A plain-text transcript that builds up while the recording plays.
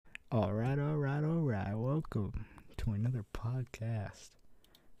Alright. Welcome to another podcast.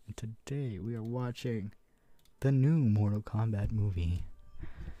 And today we are watching the new Mortal Kombat movie.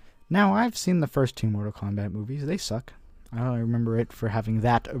 Now, I've seen the first two Mortal Kombat movies. They suck. I only remember it for having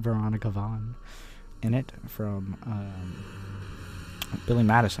that Veronica Vaughn in it from Billy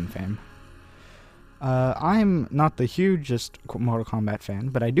Madison fame. I'm not the hugest Mortal Kombat fan,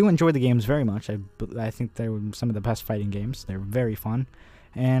 but I do enjoy the games very much. I think they're some of the best fighting games. They're very fun.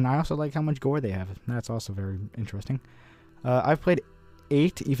 And I also like how much gore they have. That's also very interesting. I've played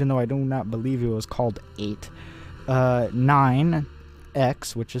 8, even though I do not believe it was called 8. 9,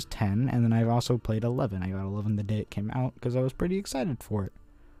 X, which is 10, and then I've also played 11. I got 11 the day it came out because I was pretty excited for it.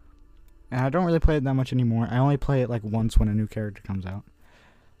 And I don't really play it that much anymore. I only play it like once when a new character comes out.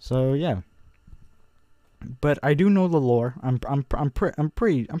 So yeah. But I do know the lore. I'm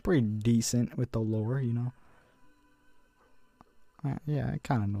pretty decent with the lore, you know. Yeah, I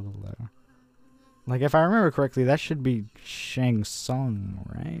kind of know the lore. Like, if I remember correctly, that should be Shang Tsung,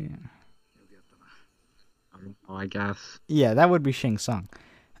 right? Oh, I guess. Yeah, that would be Shang Tsung.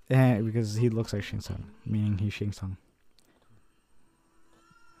 Because he looks like Shang Tsung, meaning he's Shang Tsung.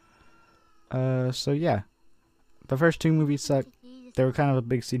 So yeah. The first two movies suck. They were kind of a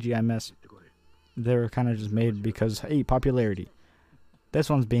big CGI mess. They were kind of just made because, hey, popularity. This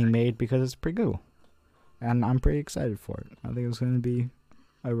one's being made because it's pretty cool. And I'm pretty excited for it. I think it's going to be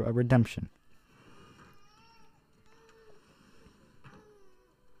a redemption.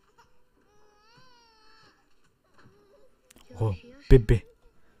 Oh, baby.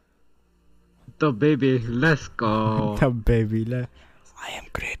 The baby, let's go. The baby. I am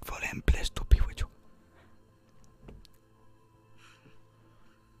grateful and blessed to be with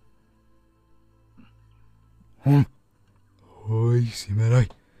you. Oi, simerai.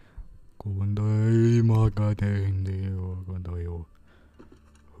 Kondai makadende kondayo.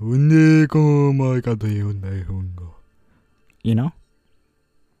 Hunde ko makadayo na hungo. You know?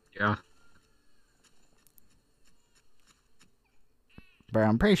 Yeah. But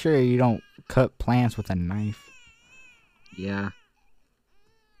I'm pretty sure you don't cut plants with a knife. Yeah.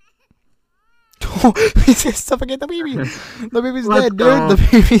 Oh, he said suffocate the baby. The baby's Let's dead, go. dude.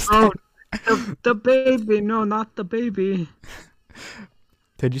 The baby's dead. The baby, no, not the baby.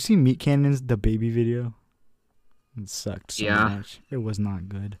 Did you see Meat Cannon's The Baby video? It sucked so Yeah. much. It was not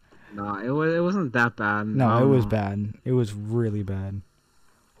good. No, it wasn't that bad. No, it was bad. It was really bad.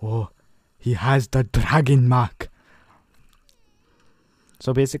 Oh, he has the dragon mark.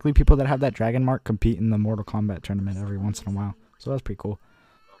 So basically, people that have that dragon mark compete in the Mortal Kombat tournament every once in a while. So that's pretty cool.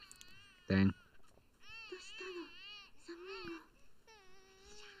 Dang.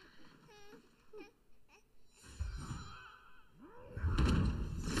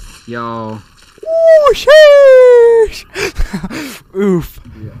 Yo. Ooh, sheesh! Oof.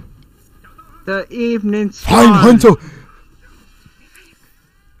 Yeah. The evening sun. Fine Hunter!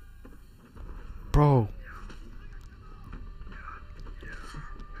 Bro.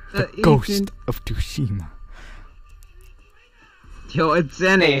 The ghost of Tsushima. Yo, it's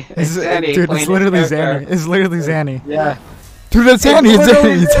Zanny. It's Zanny. Dude, it's literally Zanny. It's literally Zanny. Yeah. Dude, that's Zanny. It's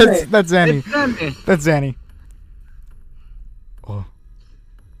literally Zanny. That's Zanny. It's Zanny. That's Zanny. Oh.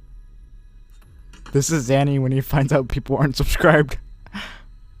 This is Zanny when he finds out people aren't subscribed.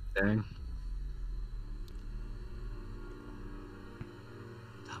 Dang.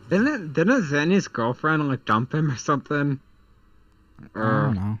 Didn't Zanny's girlfriend like dump him or something? I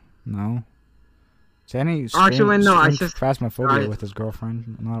don't know. No. Zanny Actually, no, I just Phasmophobia with his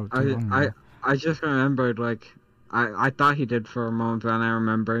girlfriend. I just remembered, like, I thought he did for a moment, but then I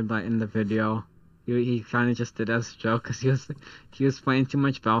remembered, like, in the video, he kind of just did as a joke because he was playing too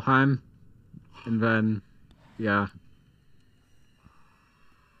much Valheim, and then, yeah.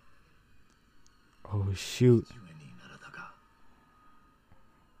 Oh shoot.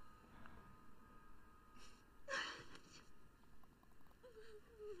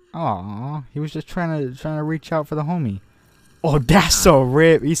 Aw, he was just trying to reach out for the homie. Oh, that's so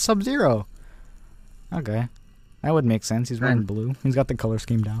rip. He's Sub-Zero. Okay, that would make sense. He's wearing blue. He's got the color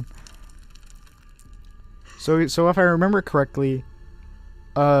scheme down. So if I remember correctly,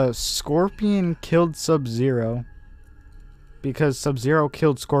 Scorpion killed Sub-Zero because Sub-Zero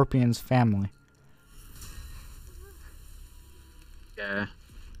killed Scorpion's family. Yeah.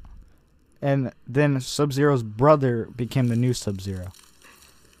 And then Sub-Zero's brother became the new Sub-Zero.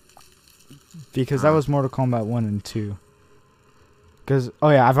 Because that was Mortal Kombat 1 and 2. Because, oh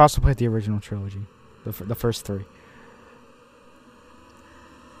yeah, I've also played the original trilogy. The first 3.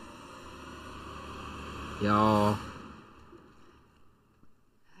 Yo.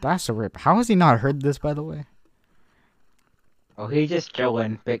 That's a rip. How has he not heard this, by the way? Oh, he's just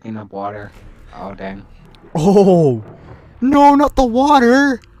chilling, picking up water. Oh, dang. Oh! No, not the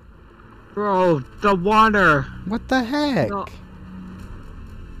water! Bro, the water! What the heck? No.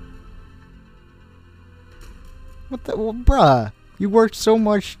 What the... Well, bruh. You worked so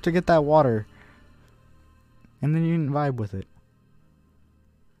much to get that water. And then you didn't vibe with it.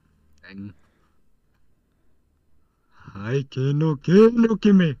 Dang. Hi,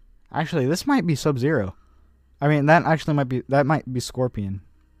 Kimi. Actually, this might be Sub-Zero. I mean, that actually might be... That might be Scorpion.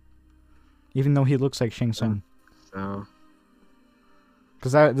 Even though he looks like Shang Tsung. So...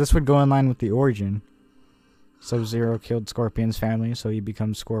 Because this would go in line with the origin. Sub-Zero killed Scorpion's family, so he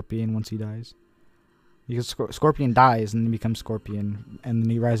becomes Scorpion once he dies. Because Scorpion dies and then becomes Scorpion, and then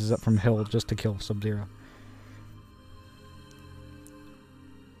he rises up from hell just to kill Sub-Zero.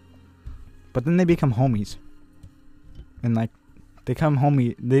 But then they become homies. And like, they become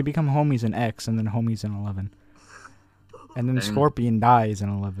homies in X, and then homies in 11. And then Scorpion dies in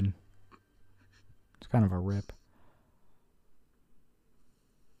 11. It's kind of a rip.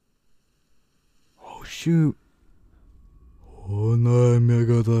 Oh shoot. Oh no,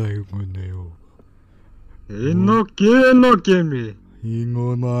 mega daigoneyo. Kimi.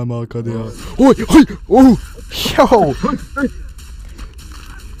 Ingo na makadea. Oi, oi, oh,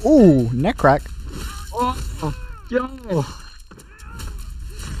 yo. Ooh, neck crack. Oh, yo.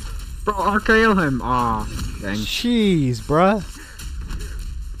 Bro, I'll kill him. Aw, dang. Jeez, bruh.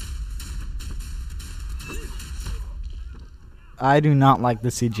 I do not like the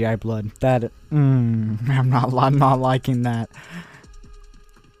CGI blood. That, I'm not liking that.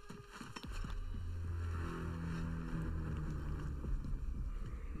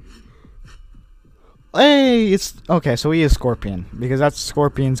 Hey, it's okay. So he is Scorpion because that's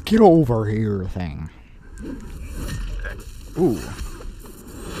Scorpion's "get over here" thing. Ooh,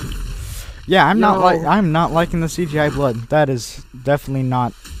 yeah. I'm not liking the CGI blood. That is definitely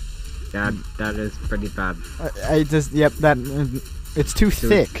not. Yeah, that is pretty bad. I just that it's too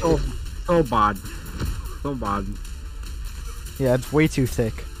thick. So bad. So bad. Yeah, it's way too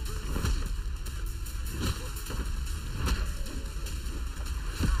thick.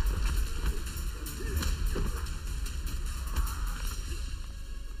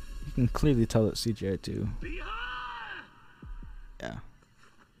 You can clearly tell it's CGI too. Yeah.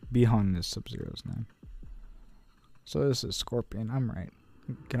 Bihan is Sub-Zero's name. So this is Scorpion. I'm right.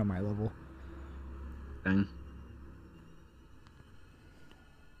 Get on my level. Dang.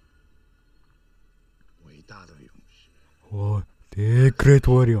 Oh, the great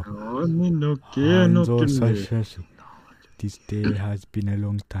warrior. This day has been a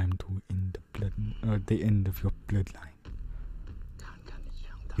long time to end the end of your bloodline.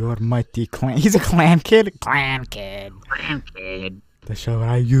 Your mighty clan. He's a clan kid. Clan kid. The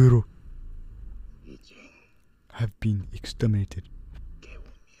Shirayuru have been exterminated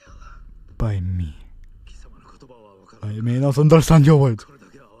by me. I may not understand your words,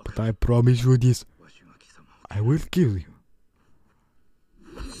 but I promise you this. I will kill you.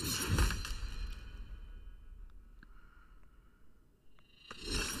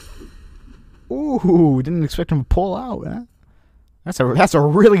 Ooh, didn't expect him to pull out, huh? That's a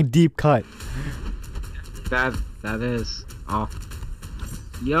really deep cut. That is. Oh.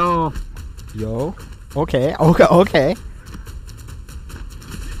 Yo. Okay.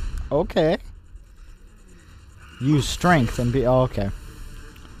 Okay. Use strength and be okay.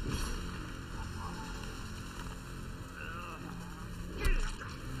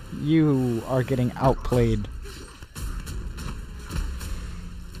 You are getting outplayed.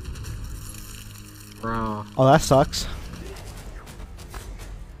 Bro. Oh, that sucks.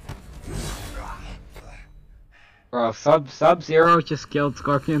 Bro, Sub-Zero just killed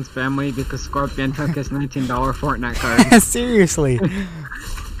Scorpion's family because Scorpion took his $19 Fortnite card. Seriously.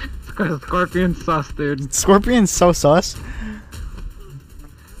 Because Scorpion's sus, dude. Scorpion's so sus.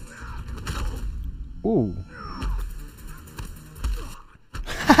 Ooh.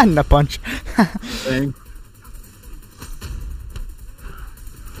 Nut punch. Dang.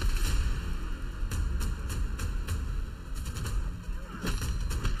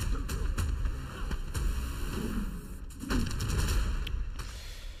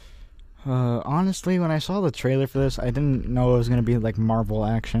 Honestly, when I saw the trailer for this, I didn't know it was gonna be like Marvel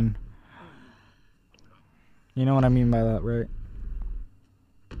action. You know what I mean by that, right?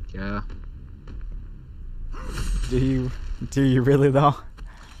 Yeah. Do you really though?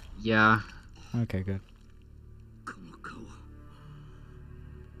 Yeah. Okay, good.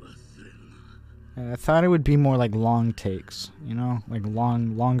 I thought it would be more like long takes, you know, like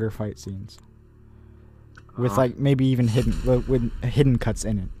longer fight scenes, with like maybe even with hidden cuts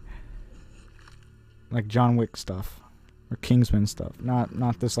in it, like John Wick stuff. or Kingsman stuff.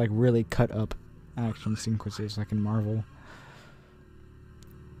 Not this like really cut up action sequences like in Marvel.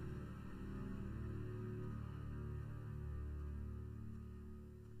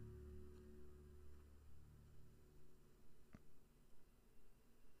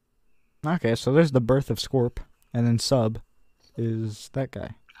 Okay, so there's the birth of Scorp, and then Sub is that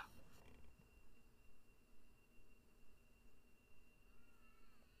guy.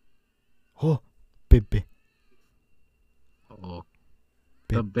 Oh, baby. Oh,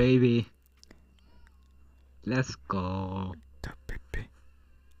 the baby. Let's go. The baby.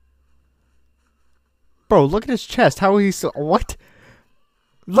 Bro, look at his chest. How is he still... What?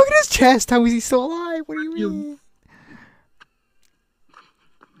 Look at his chest. How is he still alive? What do you mean?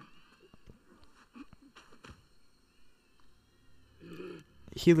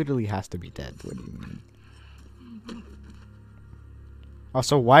 He literally has to be dead. What do you mean?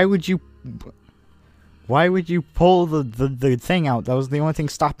 Also, why would you pull the thing out? That was the only thing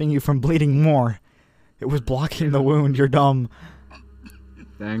stopping you from bleeding more. It was blocking the wound. You're dumb.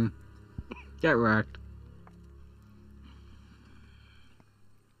 Dang. Get wrecked.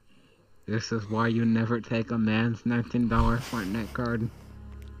 This is why you never take a man's $19 Fortnite card.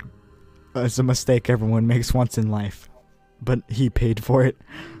 It's a mistake everyone makes once in life. But he paid for it.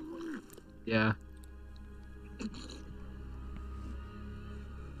 Yeah.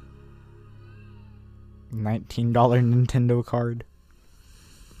 $19 Nintendo card.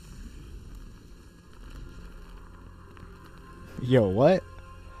 Yo, what?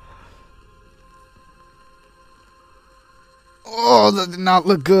 Oh, that did not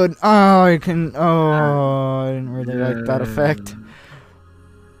look good. Oh, I didn't really like that effect.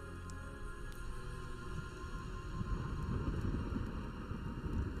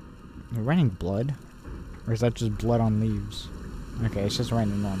 They're raining blood? Or is that just blood on leaves? Okay, it's just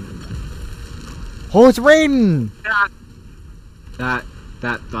raining on leaves. Oh, it's raining! That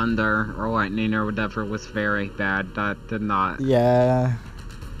thunder or lightning or whatever was very bad. That did not. Yeah.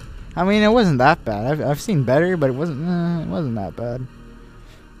 I mean, it wasn't that bad. I've seen better, but it wasn't that bad.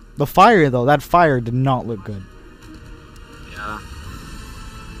 The fire, though, that fire did not look good. Yeah.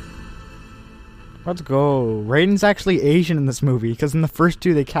 Let's go. Raiden's actually Asian in this movie, because in the first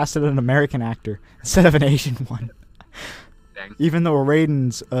two they casted an American actor instead of an Asian one. Dang. Even though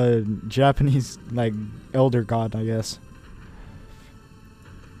Raiden's a Japanese, like, elder god, I guess.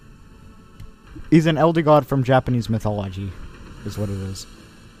 He's an elder god from Japanese mythology, is what it is.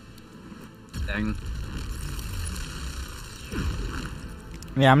 Dang.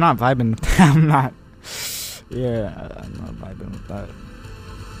 Yeah, I'm not vibing with that. I'm not vibing with that.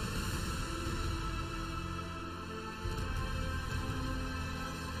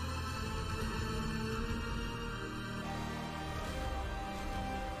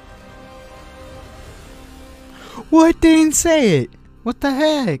 What? They didn't say it. What the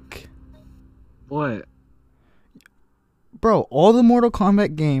heck? What? Bro, all the Mortal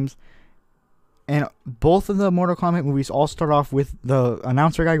Kombat games and both of the Mortal Kombat movies all start off with the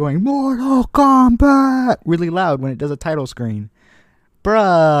announcer guy going, Mortal Kombat! Really loud when it does a title screen.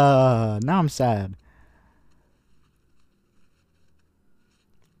 Bruh. Now I'm sad.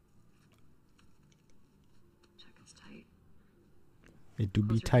 Checken's tight. It do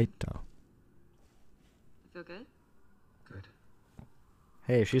be tight, though. Feel good? Good.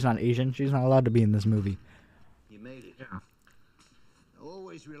 Hey, if she's not Asian, she's not allowed to be in this movie. You made it. Yeah.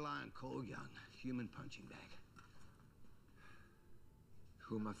 Always rely on Cole Young, human punching bag.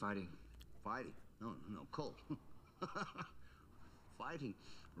 Who am I fighting? Fighting? No, Cole. Fighting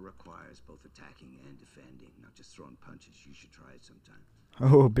requires both attacking and defending, not just throwing punches. You should try it sometime.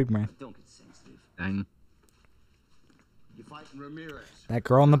 Oh, big man. But don't get sensitive. Dang. You're fighting Ramirez. That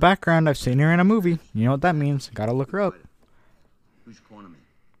girl in the background, I've seen her in a movie. You know what that means. Gotta look her up. Who's your cornerman?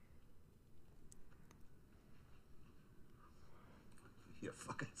 You're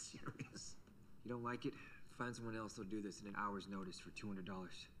fucking serious. You don't like it? Find someone else that'll do this in an hour's notice for $200.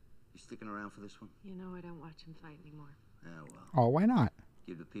 You sticking around for this one? You know I don't watch him fight anymore. Yeah, well. Oh, why not?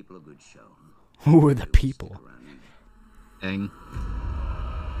 Give the people a good show, huh? Who are the people? Stick around either. Dang.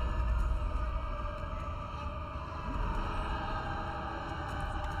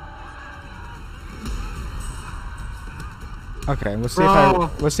 Okay, let's see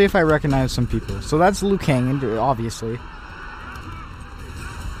Bro. let's see if I recognize some people. So that's Liu Kang, obviously.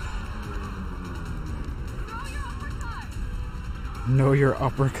 Know your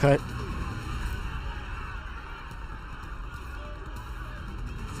uppercut.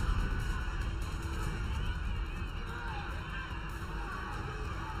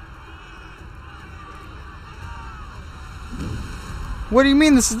 What do you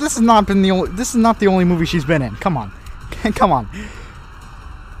mean? This has not been the only. This is not the only movie she's been in. Come on. Come on.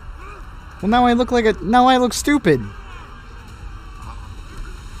 Well, now I look like a. Now I look stupid.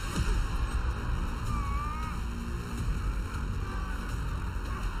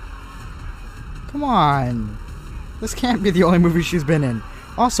 Come on. This can't be the only movie she's been in.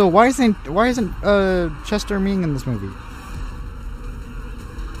 Also, why isn't Chester Ming in this movie?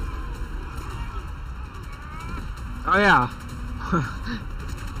 Oh yeah.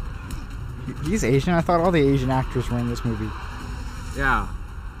 He's Asian. I thought all the Asian actors were in this movie. Yeah.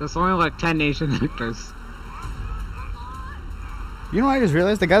 There's only like 10 Asian actors. You know what I just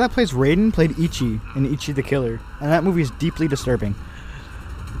realized? The guy that plays Raiden played Ichi in Ichi the Killer, and that movie is deeply disturbing.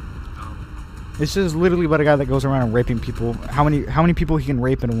 It's just literally about a guy that goes around raping people. How many people he can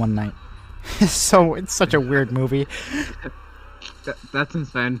rape in one night? So it's such a weird movie. That's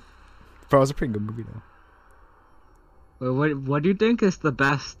insane. Bro, it's a pretty good movie though. What do you think is the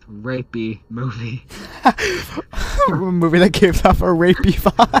best rapey movie? A movie that gives off a rapey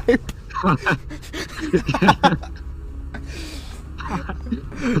vibe.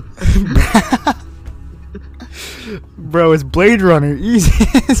 Bro, it's Blade Runner. Easy.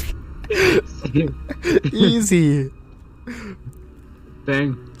 Easy.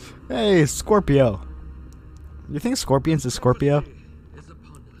 Dang. Hey, Scorpio. You think Scorpion's a Scorpio?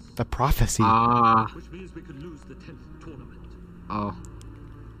 The prophecy. Which means we could lose the 10th tournament. Oh.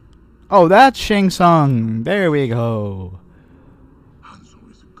 Oh, that's Shang Tsung. There we go.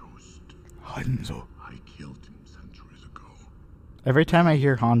 Hanzo is a ghost. Hanzo. I killed him centuries ago. Every time I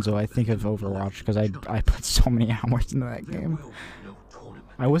hear Hanzo, I think of Overwatch because I put so many hours into that game.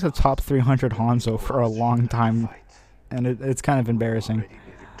 I was a top 300 Hanzo for a long time, and it's kind of embarrassing.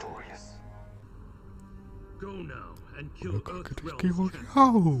 Go now and kill Earthrealm's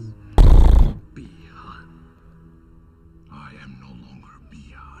Oh. Bi-Han. I am no longer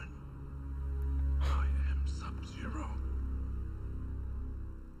Bi-Han. I am Sub-Zero.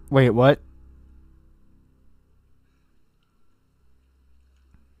 Wait, what?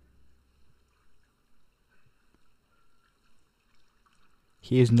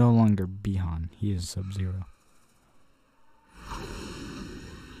 He is no longer Bi-Han. He is Sub-Zero.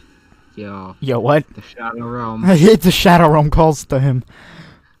 Yo, what? The Shadow Realm. It's the Shadow Realm calls to him.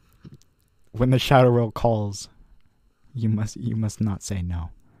 When the Shadow Realm calls, you must not say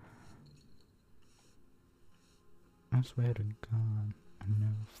no. I swear to God, I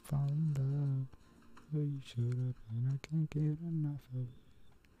never fall in love. Oh, you should have, and I can't get enough of it.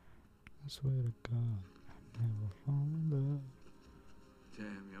 I swear to God, I never fall in love.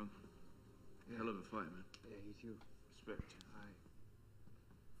 Damn, young. Hell of a fight, man. Yeah, you too. Respect. Alright.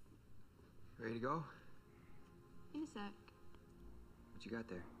 Ready to go? In a sec. What you got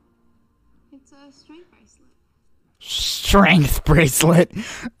there? It's a strength bracelet. Strength bracelet.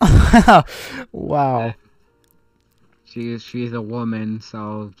 Wow. She's a woman,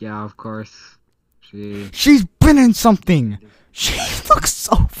 so yeah, of course. She's been in something. She looks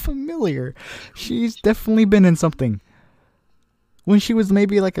so familiar. She's definitely been in something. When she was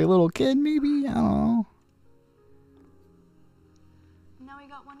maybe like a little kid, maybe? I don't know. Now we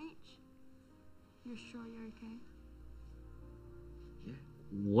got one each. You're sure you're okay?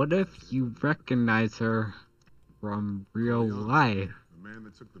 What if you recognize her from real life? The man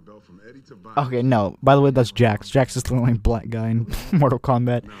that took the belt from Eddie to Bob. Okay, no. By the way, that's Jax. Jax is the only black guy in Mortal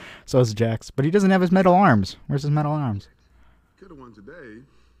Kombat. So is Jax. But he doesn't have his metal arms. Where's his metal arms? Could have won today.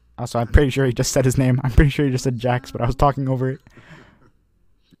 Also, I'm pretty sure he just said his name. I'm pretty sure he just said Jax, but I was talking over it.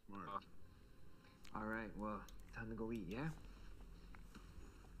 Alright, well, time to go eat, yeah?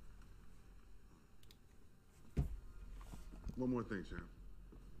 One more thing, champ.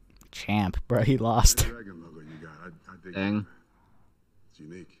 Champ, bro, he lost. That dragon logo you got, I dig Dang. it. It's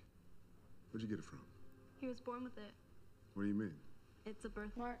unique. Where'd you get it from? He was born with it. What do you mean? It's a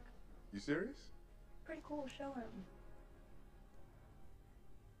birthmark. You serious? Pretty cool. Show him.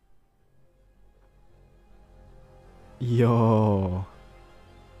 Yo.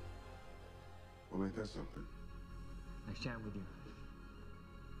 Well, ain't that something? Nice chatting with you.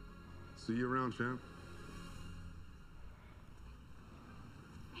 See you around, champ.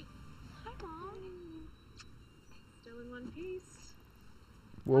 Hi, Mom. Still in one piece.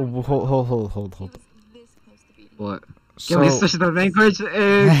 Whoa, hold. He was this close to beating. What? So, Can we switch the language?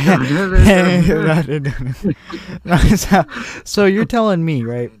 so you're telling me,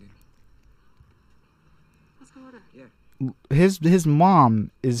 right? Let's go order. Yeah. His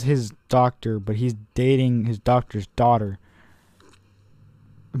mom is his doctor, but he's dating his doctor's daughter.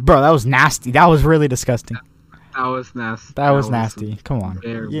 Bro, that was nasty. That was really disgusting. That was nasty. That was nasty. Come on.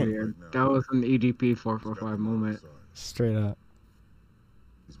 Very weird. That was an EDP 445 moment. Straight up.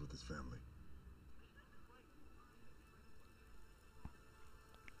 He's with his family.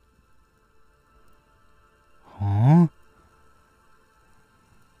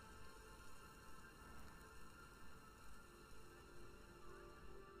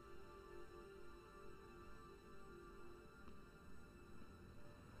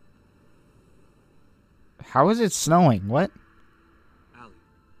 How is it snowing? What? Allie,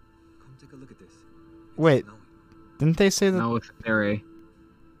 come take a look at this. It's Wait. snowing. Didn't they say that? No, it's theory.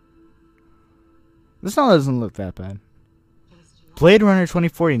 The snow doesn't look that bad. Blade Runner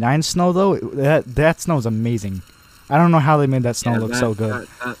 2049 snow though, that snow is amazing. I don't know how they made that snow look so good.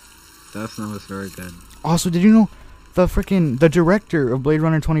 That snow is very good. Also, did you know the director of Blade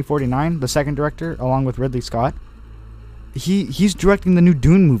Runner 2049, the second director, along with Ridley Scott, he's directing the new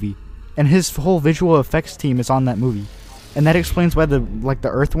Dune movie, and his whole visual effects team is on that movie, and that explains why the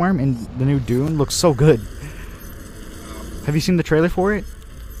earthworm in the new Dune looks so good. Have you seen the trailer for it?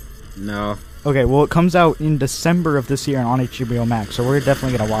 No. Okay, well, it comes out in December of this year on HBO Max, so we're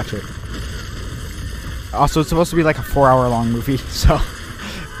definitely gonna watch it. Also, it's supposed to be like a 4-hour-long movie, so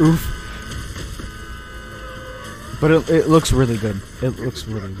oof. But it looks really good. It looks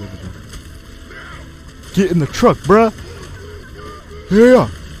really, really good. Get in the truck, bruh. Yeah.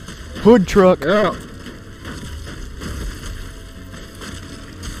 Hood truck. Yeah.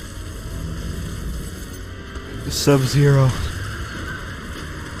 Sub-Zero.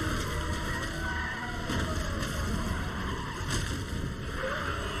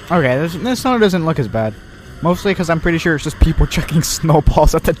 Okay, this snow doesn't look as bad. Mostly because I'm pretty sure it's just people chucking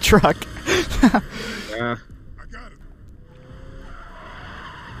snowballs at the truck. Yeah. I got him.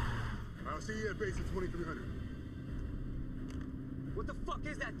 I'll see you at base at 2300. What the fuck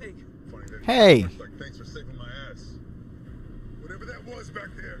is that thing? Funny that. Hey. Like, thanks for saving my ass. Whatever that was back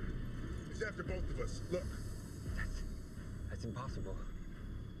there, it's after both of us. Look, That's impossible.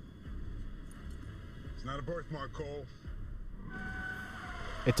 it's not a birthmark, Cole.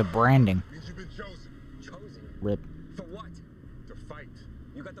 It's a branding. It means you've been chosen Chosen? Rip. For what? to fight.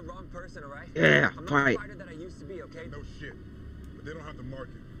 You got the wrong person, alright? Yeah, I'm not fight. the fighter that I used to be, okay? No shit. But they don't have the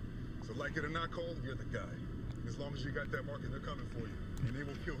market. So like it or not, Cole, you're the guy. As long as you got that market, they're coming for you. And they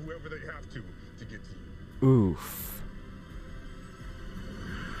will kill whoever they have to get to you. Oof.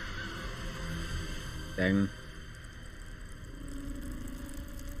 Dang.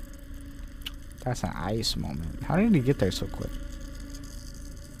 That's an ice moment. How did he get there so quick?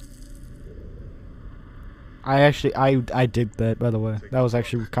 I did that, by the way. That was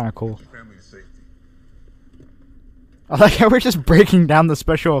actually kind of cool. Get your family to safety. I like how we're just breaking down the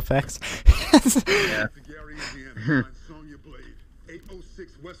special effects. Yeah. To Gary, Indiana. Find Sonya Blade,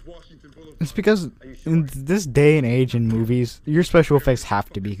 806 West Washington Boulevard. It's because in this day and age in movies, your special effects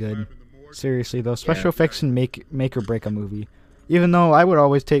have to be good. Seriously, though, special effects can make or break a movie. Even though I would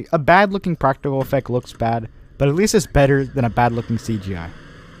always take a bad-looking practical effect looks bad, but at least it's better than a bad-looking CGI.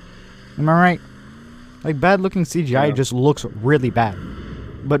 Am I right? Like bad-looking CGI just looks really bad,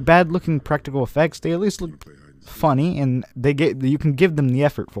 but bad-looking practical effects they at least look funny, and you can give them the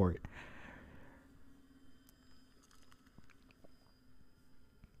effort for it.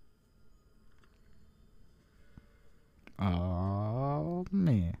 Oh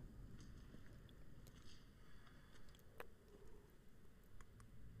man.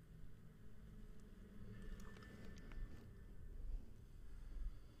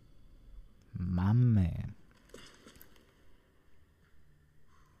 My man.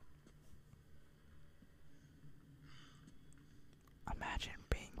 Imagine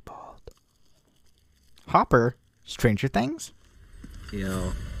being bald. Hopper? Stranger Things?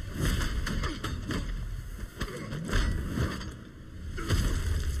 Yo.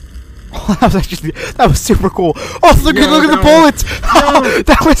 Oh, that was super cool. Oh, look at the bullets! Oh,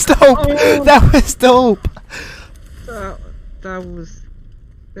 that was dope! Oh. That was dope! That was...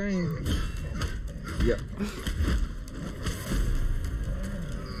 Dang. Yeah.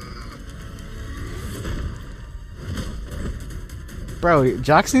 Bro,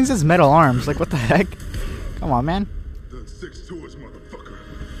 Jackson's his metal arms. Like, what the heck? Come on, man. Done 6 tours, motherfucker.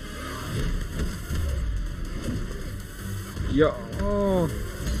 Yo. Oh.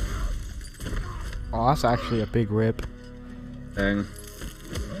 Oh, that's actually a big rip. Dang.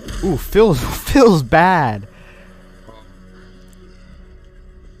 Ooh, feels bad.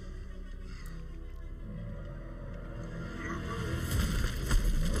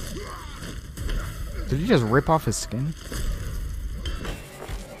 Did he just rip off his skin?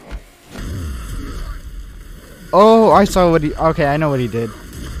 Oh, I saw what he... Okay, I know what he did.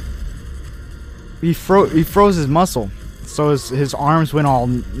 He froze his muscle. So his arms went all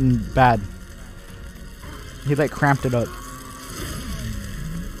bad. He, like, cramped it up.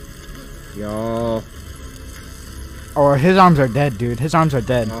 Yo. Or his arms are dead, dude. His arms are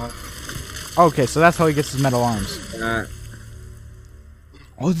dead. Okay, so that's how he gets his metal arms.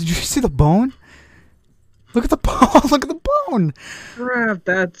 Oh, did you see the bone? Look at the bone! Look at the bone! Crap,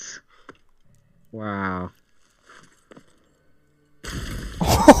 that's... Wow.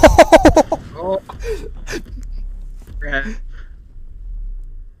 Oh,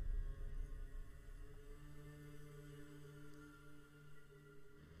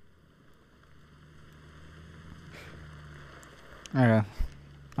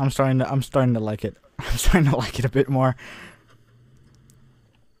 I'm starting to like it. I'm starting to like it a bit more.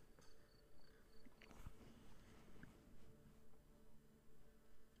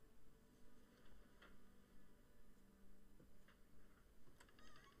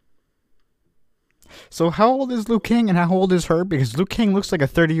 So how old is Liu Kang and how old is her? Because Liu Kang looks like a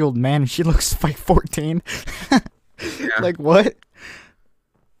 30-year-old man and she looks like 14. Yeah. Like what?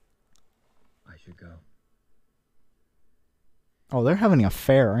 I should go. Oh, they're having an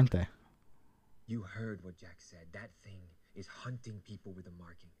affair, aren't they? You heard what Jack said. That thing is hunting people with a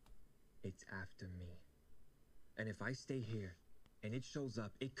marking. It's after me. And if I stay here and it shows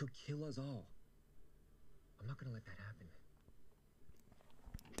up, it could kill us all. I'm not gonna let that happen.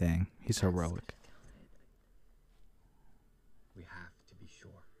 Dang, he's heroic. We have to be sure.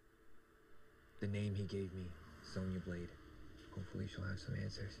 The name he gave me, Sonya Blade. Hopefully she'll have some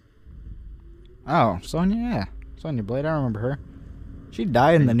answers. Oh, Sonya, yeah. Sonya Blade, I remember her. She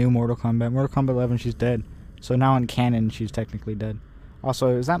died in the new Mortal Kombat. Mortal Kombat 11, she's dead. So now in canon, she's technically dead.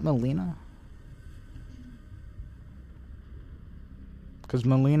 Also, is that Melina? Because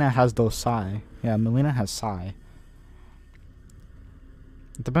Melina has those Sai. Yeah, Melina has Sai.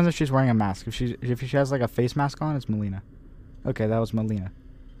 It depends if she's wearing a mask. If she has like a face mask on, it's Melina. Okay, that was Melina.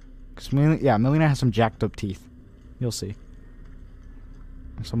 Cause Melina has some jacked up teeth. You'll see.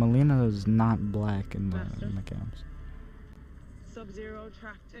 So Melina is not black in the games. Sub-Zero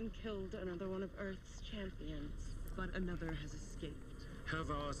tracked and killed another one of Earth's champions, but another has escaped. Have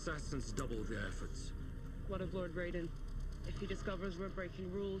our assassins double their efforts? What of Lord Raiden? If he discovers we're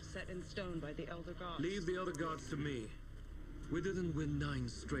breaking rules set in stone by the Elder Gods. Leave the other gods to me. We didn't win 9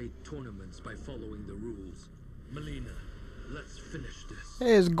 straight tournaments by following the rules. Melina, let's finish this.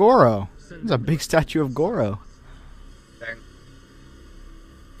 Hey, it's Goro. There's a big statue of Goro. Dang.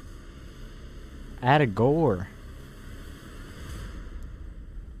 Add a gore.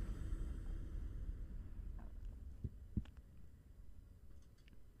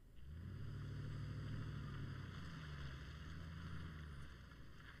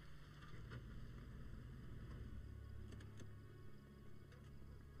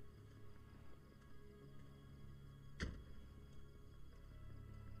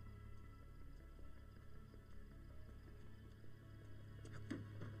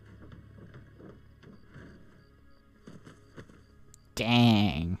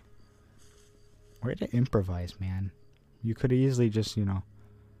 Dang. Way to improvise, man. You could easily just,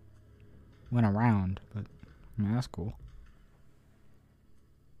 went around, but I mean, that's cool.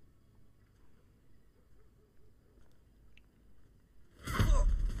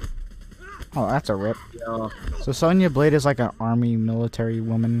 Oh, that's a rip. Yo. So Sonya Blade is like an army military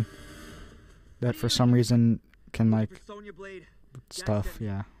woman that for some reason can like Sonya Blade. stuff,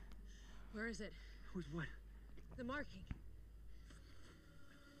 yeah. Where is it? Who's what? The marking.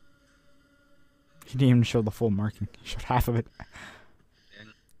 He didn't even show the full marking. He showed half of it.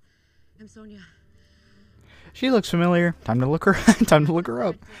 I'm Sonya. She looks familiar. Time to look her time to look her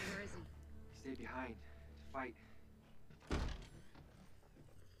up. Where is he? Stay behind. Fight.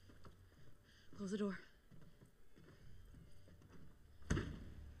 Close the door.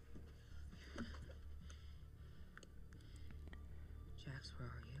 Jax, where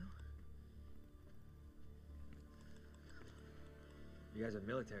are you? You guys are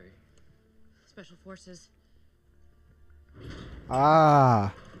military. Special Forces.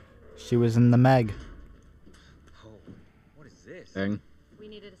 Ah. She was in the Meg. Oh, what is this? Dang. We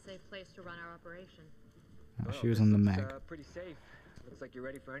needed a safe place to run our operation. Oh, she was in the looks, Meg. Pretty safe. Looks like you're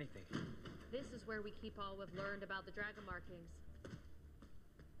ready for anything. This is where we keep all we've learned about the dragon markings.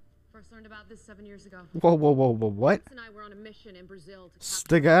 First learned about this 7 years ago. Whoa, what? Max and I were on a mission in Brazil to capture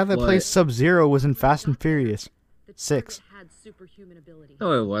The guy that What? plays Sub-Zero was in Fast and Furious. the 6. target had superhuman abilities.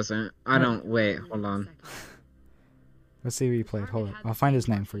 No, it wasn't. I don't. Wait, hold on. Let's see what he played. Hold up. I'll find his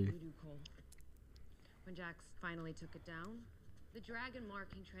name for you. When Jax finally took it down, the dragon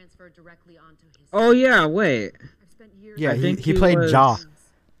marking transferred directly onto his. Oh yeah, wait. I've spent years Yeah, I think he he played was- Jaw.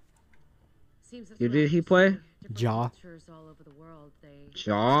 Seems that Who throughout did he history, play? different Jaw. cultures all over the world, they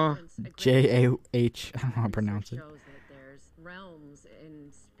Jaw? reference a great J-A-H. I don't know how to pronounce it. Research shows that there's realms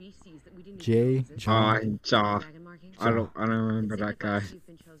and species that we didn't J. even know existed. Jaw. Jaw. Dragon markings. I don't remember It seems that like guy. you've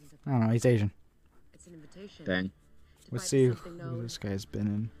been chosen to I don't know. He's Asian. It's an invitation Dang. to Let's fight see something who known this guy's been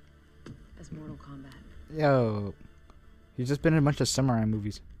in. as Mortal Kombat. Yo. He's just been in a bunch of samurai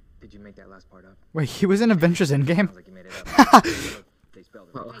movies. Did you make that last part up? Wait, he was in Avengers Endgame? Sounds like you made it up. They spelled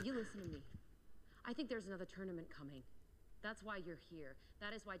it. Oh. Hey, you listen to me. I think there's another tournament coming. That's why you're here.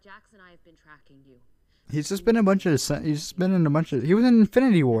 That is why Jax and I have been tracking you. He's just been in a bunch of. He's just been in a bunch of. He was in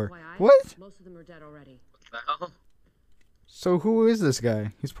Infinity War. FYI, What? Most of them are dead already. What the hell? So who is this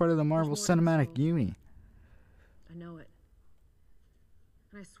guy? He's part of the Marvel There's more to the Cinematic story. Uni. I know it.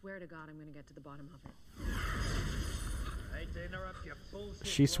 And I swear to God I'm gonna get to the bottom of it. Hate to interrupt your bullshit,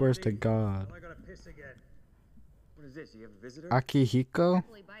 She swears to Blondie, God. but I gotta piss again. What is this? You have a visitor? Akihiko?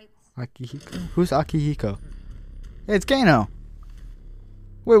 Definitely bites. Akihiko? Who's Akihiko? Hey, it's Kano.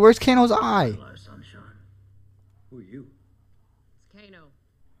 Wait, where's Kano's eye? Hello, sunshine. Who are you? It's Kano.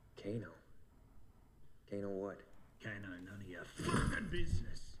 Kano. Kano what? Kano, none of your fucking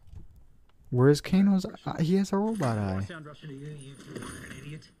business. Where's Kano's eye? He has a robot I eye. sound Russian to you, you fucking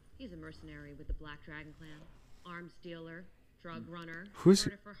idiot. He's a mercenary with the Black Dragon Clan. Arms dealer, drug runner. Who's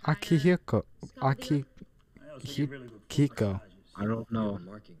murder for hire, Akihiko? scum dealer. I also get really good Kiko. massages. I don't know.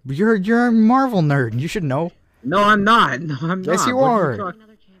 Marking. You're a Marvel nerd. You should know. No, I'm not. No, I'm not. Yes, you What are. talk-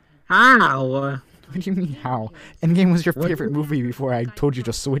 Another champion. How? What do you mean how? Endgame was your What? favorite movie before I told you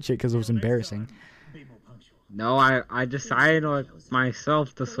to switch it because it was embarrassing. Be more punctual. No, I decided like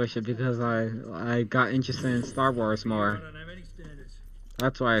myself to switch it because I got interested in Star Wars I more. don't have any standards.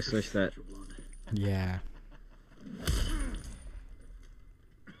 That's why I switched it. Yeah.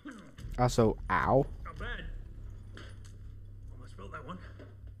 Also, ow. Not bad. Almost felt that one.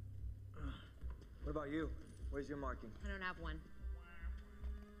 What about you? Where's your marking? I don't have one.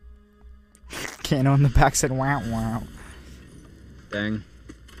 Kano in the back said wow wow. Dang.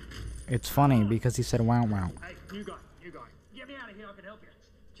 It's funny because he said wow wow. Hey, you guy. Get me out of here, I can help you.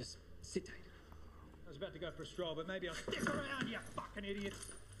 Just sit tight. I was about to go for a stroll, but maybe I'll stick around, you fucking idiot.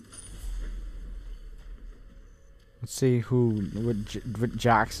 Let's see what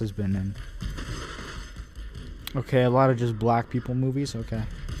Jax has been in. Okay, a lot of just black people movies. Okay.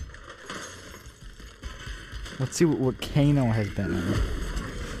 Let's see what Kano has been in.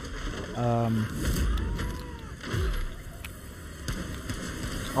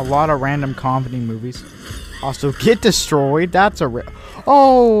 A lot of random comedy movies. Also, Get Destroyed. That's a rip.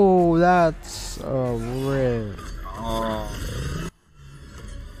 Oh, that's a rip. Oh.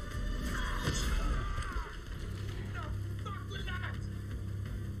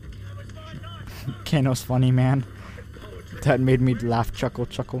 Kano's funny, man. That made me laugh, chuckle.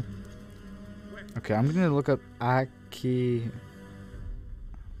 Okay, I'm gonna look up Aki.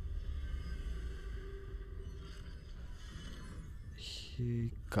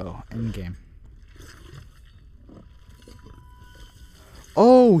 Hiko Endgame.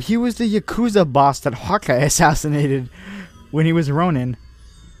 Oh, he was the Yakuza boss that Hawkeye assassinated when he was Ronin.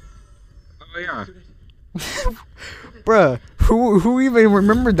 Oh yeah. Bruh, who even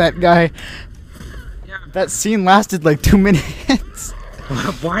remembered that guy? Yeah. That scene lasted like 2 minutes.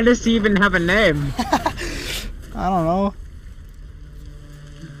 Why does he even have a name? I don't know.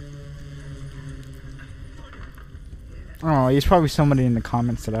 Oh, he's probably somebody in the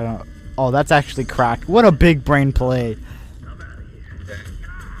comments that I don't. Oh, that's actually cracked. What a big brain play.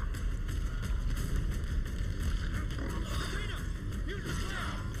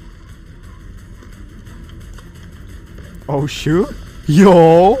 Oh shoot!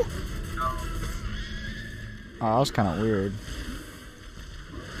 Yo! Oh, that was kind of weird.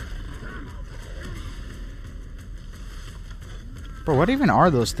 Bro, what even are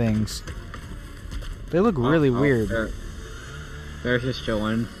those things? They look really weird. They're just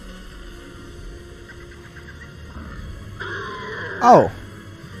chilling. Oh!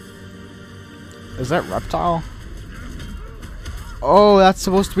 Is that Reptile? Oh, that's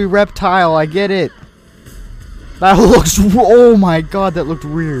supposed to be Reptile. I get it. That looks... Oh my god, that looked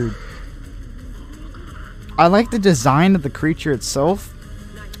weird. I like the design of the creature itself.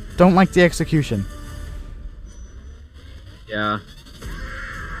 Don't like the execution. Yeah.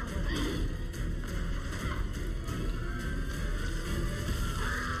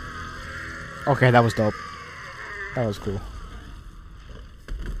 Okay, that was dope. That was cool.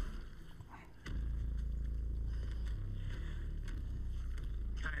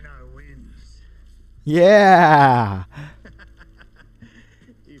 Kano wins. Yeah!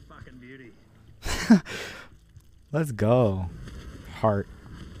 You fucking beauty. Let's go. Heart.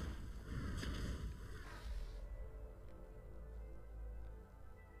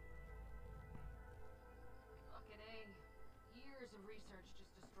 Fucking A. Years of research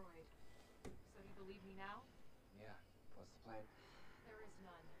just destroyed. So you believe me now? Yeah. What's the plan? There is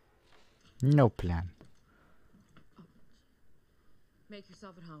none. No plan. Make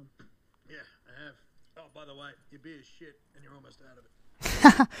yourself at home. Yeah, I have. Oh, by the way, your beer's shit and you're almost out of it.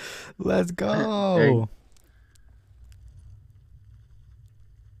 Let's go.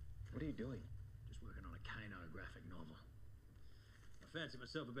 What are you doing? Just working on a Kano graphic novel. I fancy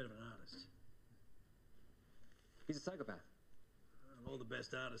myself a bit of an artist. He's a psychopath. All the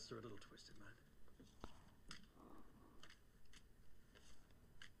best artists are a little twisted, man.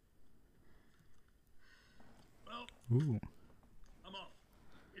 Ooh. I'm off.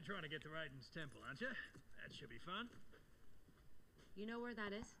 You're trying to get to Raiden's temple, aren't you? That should be fun. You know where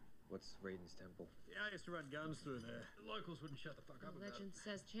that is? What's Raiden's temple? Yeah, I used to run guns through there. The locals wouldn't shut the fuck up The about legend it.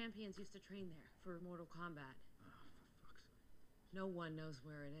 says champions used to train there for Mortal Kombat. Oh, for fuck's sake. No one knows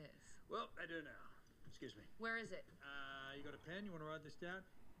where it is. Well, I do now. Excuse me. Where is it? You got a pen? You want to write this down?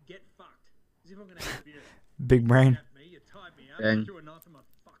 Get fucked. As if I'm gonna help you. Big brain. You tied me up, Dang. you threw a knife in my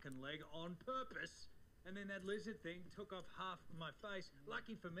fucking leg on purpose, and then that lizard thing took off half of my face.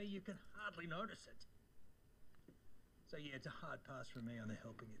 Lucky for me, you can hardly notice it. So yeah, it's a hard pass for me on the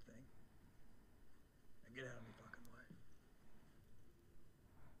helping you thing. Now get out of my fucking way.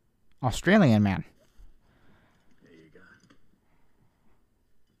 Australian man. There you go.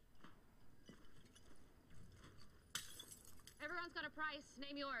 Everyone's got a price.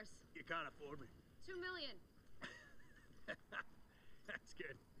 Name yours. You can't afford me. 2 million. That's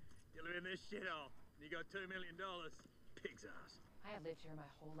good. You live in this shithole. You got $2 million. Pig's ass. I have lived here my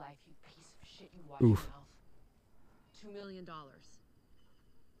whole life, you piece of shit. You watch Oof. your mouth. $2 million. No,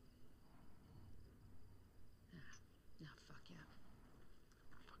 fuck yeah.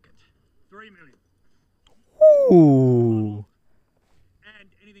 Fuck it. 3 million. Ooh. And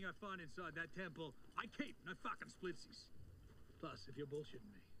anything I find inside that temple, I keep. No fucking splitsies. Plus, if you're bullshitting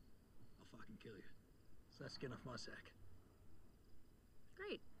me, I'll fucking kill you. So that's skin off my sack.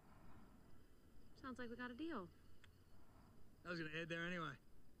 Great. Sounds like we got a deal. I was gonna head there anyway.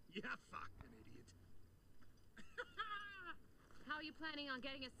 You fucking idiot. How are you planning on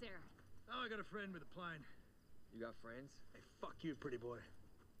getting us there? Oh, I got a friend with a plane. You got friends? Hey, fuck you, pretty boy.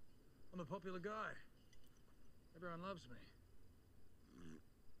 I'm a popular guy. Everyone loves me.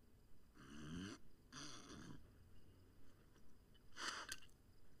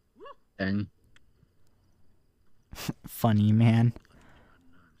 Dang. Funny man.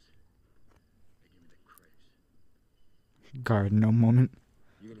 Guard no moment.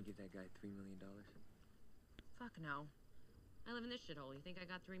 You're gonna give that guy $3 million? Fuck no. I live in this shithole. You think I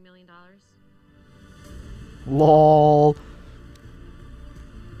got $3 million? LOL.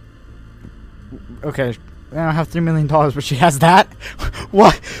 Okay, I don't have $3 million, but she has that?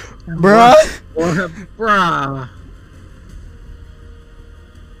 What? Bruh? Bruh.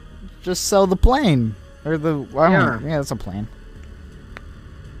 Just sell the plane. Or the... yeah, that's a plane.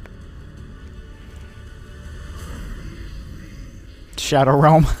 Shadow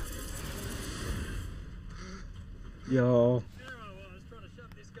Realm. Yo. There I was, trying to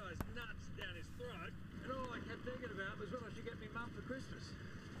shove this guy's nuts down his throat, and all I kept thinking about was when I should get me mum for Christmas.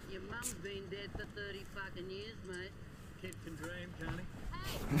 Your mum's been dead for 30 fucking years, mate. Kid can dream, can't he?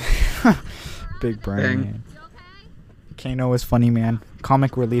 Big brain. Dang. You okay? Kano is funny, man.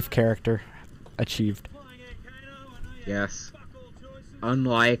 Comic relief character. Achieved. Yes.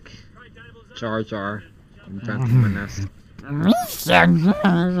 Unlike Jar Jar in Phantom Menace. First time?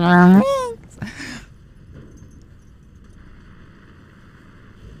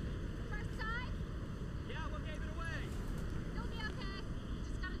 Yeah, what gave it away? You'll be okay.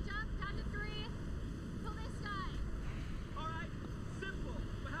 Just gotta jump, count to 3. Pull this guy. Alright, simple.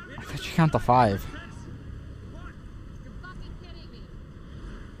 But how do I thought you count the 5. What? You're fucking kidding me.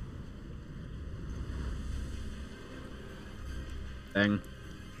 Dang.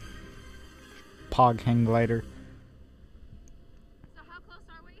 Pog hang glider. So how close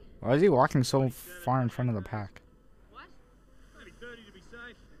are we? Why is he walking so far in front of the pack? What? Maybe 30 to be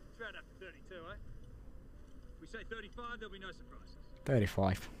safe. It's right up to 32, eh? If we say 35, there'll be no surprises.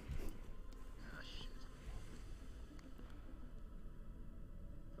 35. Ah, shit.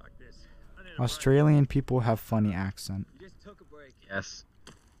 Fuck this. I need a break. Australian people have funny accent. You just took a break. Yes.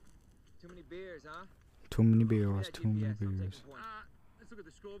 Too many beers, huh? Too many Yeah, beers, too many GPS, I'm taking beers. point. Let's look at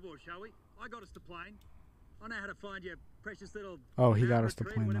the scoreboard, shall we? I got us the plane. I know how to find your precious little... Oh, he got mountain us the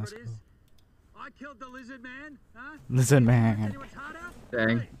retreat, plane, whatever that's it is. I killed the lizard man, huh? Lizard man. Anyone's heart out?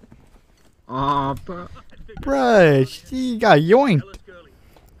 Dang. Hey. Aw, bro. Bruh, he got yoinked. Ellis Gurley.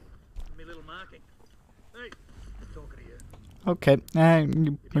 Give me a little marking. Hey, talking to you. Okay,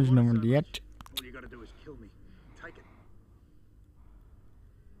 there's no one yet. All you gotta do is kill me. Take it.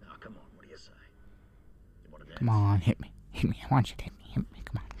 Now, come on, what do you say? You wanna dance? Come on, hit me. Hit me. I want you to hit me. Hit me.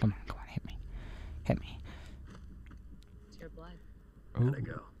 Come on, come on, come on. Hit me. Hit me. It's your blood. How'd Ooh. it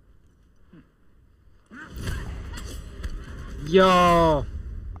go? Yo.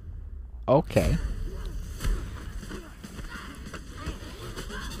 Okay.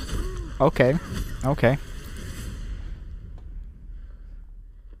 Okay. Okay.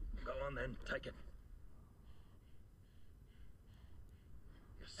 Go on then, take it.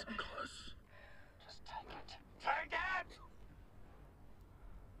 You're so close. Just take it. Take it!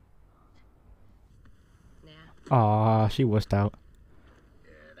 Nah. Aw, she wussed out.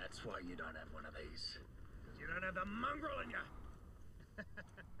 Yeah, that's why you don't have one of these. You don't have the mongrel in you.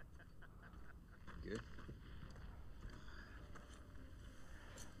 Good.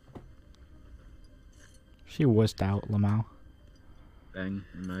 She wussed out, Lamau. Bang,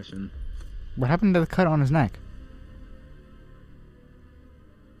 immersion. What happened to the cut on his neck?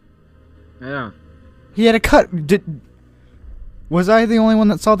 Yeah. He had a cut. Was I the only one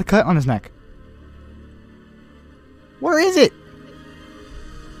that saw the cut on his neck? Where is it?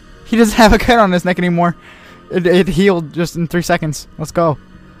 He doesn't have a cut on his neck anymore. It healed just in 3 seconds. Let's go.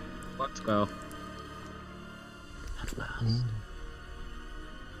 Let's go. At last.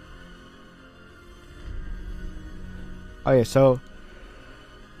 Okay, so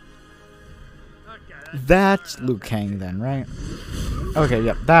Okay, that's Liu Kang then, right? Okay,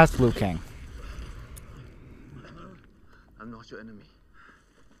 yep, that's Liu Kang. I'm not your enemy.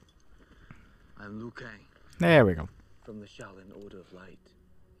 I'm Liu Kang There we go. from the Shaolin Order of Light.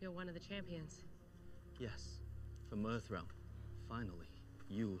 You're one of the champions. Yes, from Earthrealm. Finally,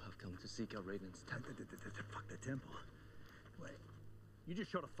 you have come to seek out Raiden's temple. Fuck the temple. Wait, you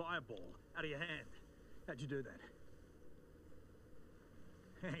just shot a fireball out of your hand. How'd you do that?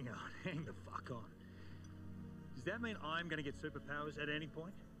 Hang on, hang the fuck on. Does that mean I'm gonna get superpowers at any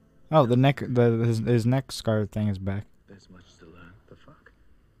point? Oh, the neck, his neck scar thing is back. There's much to learn. The fuck?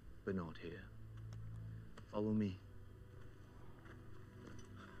 But not here. Follow me.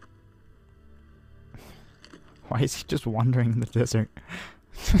 Why is he just wandering in the desert?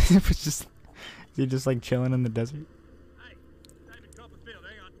 It was just, is he just like chilling in the desert? Hey, David Copperfield,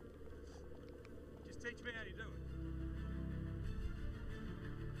 hang on. Just teach me how to do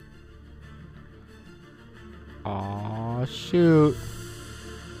it. Aw, shoot.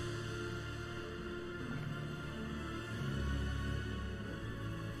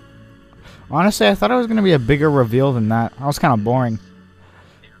 Honestly, I thought it was going to be a bigger reveal than that. I was kind of boring.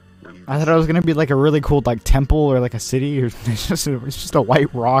 I thought it was going to be like a really cool like temple or like a city. Or it's just a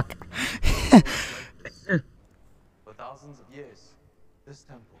white rock. For thousands of years, this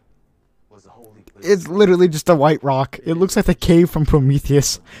temple was a holy place. It's literally just a white rock. It looks like the cave from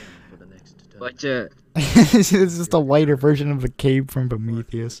Prometheus. For the next turn. Budget. It's just a whiter version of the cave from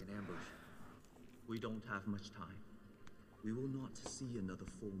Prometheus. An ambush. We don't have much time. We will not see another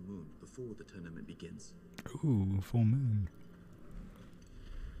full moon before the tournament begins. Ooh, full moon.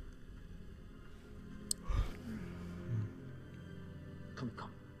 Come.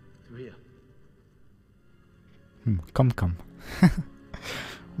 Through here. Come. Come.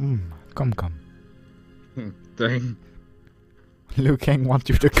 Dang. Liu Kang wants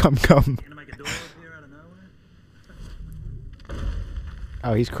you to come. You gonna make a door up here out of nowhere?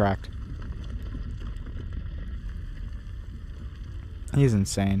 Oh, he's cracked. He's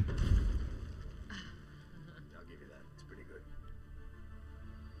insane. I'll give you that. It's pretty good.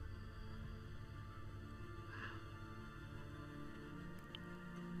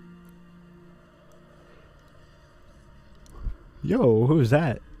 Yo, who's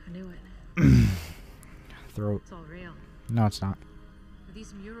that? I knew it. Throat. It's all real. No, it's not.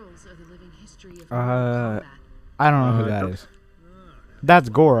 These murals are the living history of Uh, Mortal Kombat. I don't know who that is. That's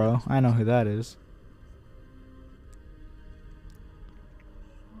Goro. I know who that is.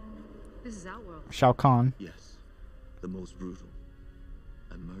 This is Outworld. Shao Kahn. Yes, the most brutal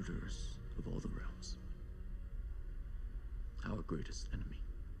and murderous of all the realms. Our greatest enemy.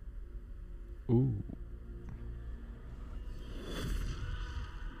 Ooh.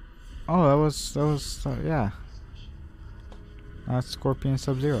 Oh, that was yeah. That's Scorpion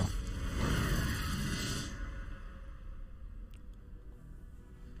Sub-Zero.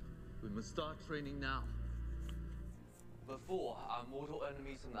 We must start training now. Before our mortal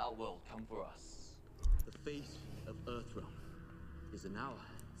enemies in the outworld come for us. The fate of Earthrealm is in our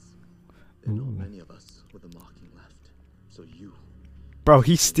hands. There are not many of us with a marking left. So you. Bro,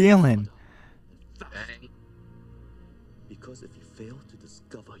 he's stealing. Dang. Because if you fail to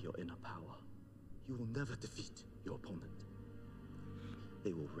discover your inner power, you will never defeat your opponent.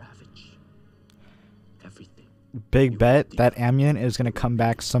 They will ravage everything. Big bet that amulet is gonna come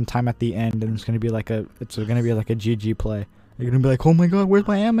back sometime at the end, and it's gonna be like a GG play. You're gonna be like, oh my god, where's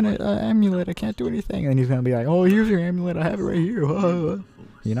my amulet? I can't do anything. And he's gonna be like, oh, here's your amulet. I have it right here.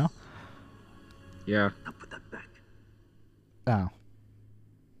 You know? Yeah. Now put that back. Oh.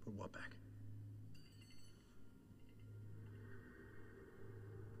 Put what back?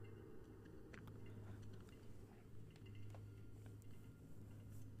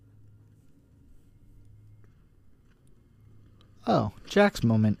 Oh, Jack's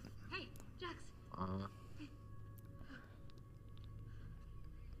moment. Hey, Jax.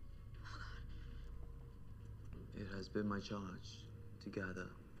 has been my charge to gather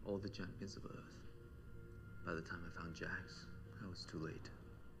all the champions of Earth. By the time I found Jax, I was too late.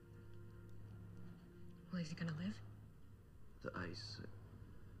 Well, is he gonna live? The ice,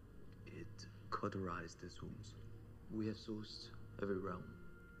 it cauterized his wounds. We have sourced every realm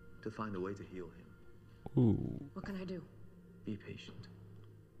to find a way to heal him. Ooh. What can I do? Be patient.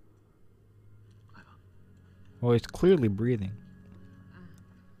 Well, he's clearly breathing.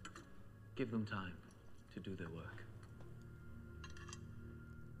 Give them time to do their work.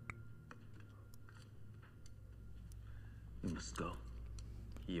 You must go.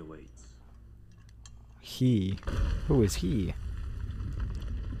 He awaits. He? Who is he?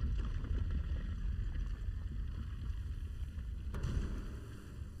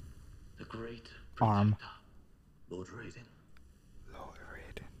 The great Arm. Lord Raiden. Lord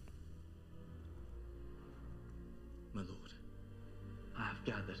Raiden. My lord, I have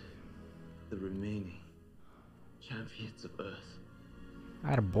gathered the remaining champions of Earth.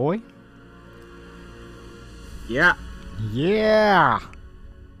 Atta boy. Yeah. Yeah.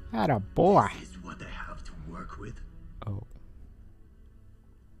 Atta boy. This is what I have to work with. Oh.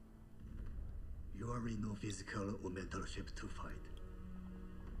 You are in no physical or mental shape to fight.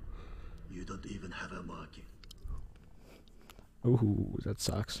 You don't even have a marking. Ooh, that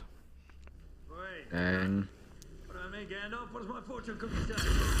sucks. Wait. Dang. What do I mean, Gandalf? What does my fortune cookie say?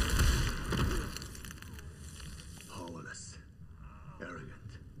 Powerless.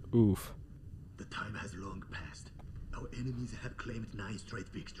 Arrogant. Oof. The time has long passed. Our enemies have claimed 9 straight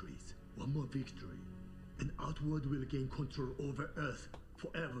victories. One more victory, and Outward will gain control over Earth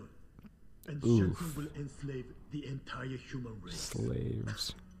forever. And Oof. Shensun will enslave the entire human race.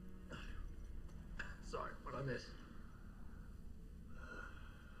 Slaves. Sorry, what I missed?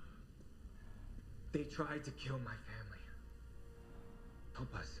 They tried to kill my family.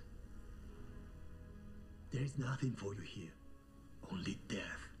 Help us. There is nothing for you here. Only death.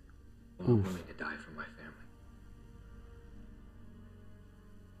 Well, I'm willing to die for my family.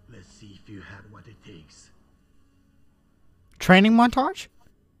 Let's see if you have what it takes. Training montage?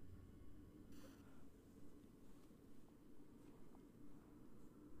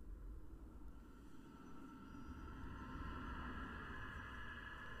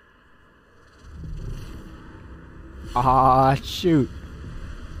 Ah, shoot.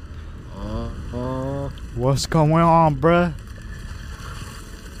 What's going on, bruh?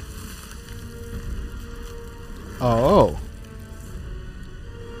 Oh.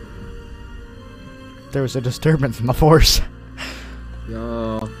 There was a disturbance in the force.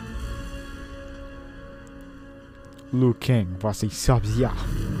 Yo. Liu King, was ich sab's ja.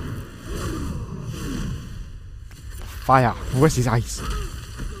 Fire, where's his ice?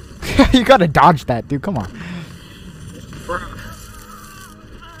 You gotta dodge that, dude, come on.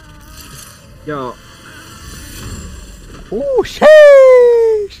 Yo. Ooh,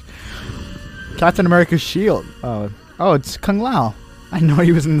 sheesh! Captain America's shield. Oh, it's Kung Lao. I know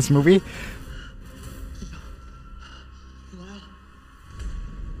he was in this movie.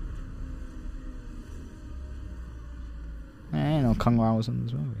 I didn't know Kung Lao was in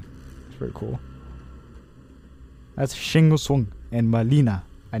this movie. It's pretty cool. That's Shingo Sung and Malina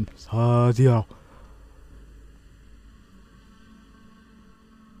and Saziao.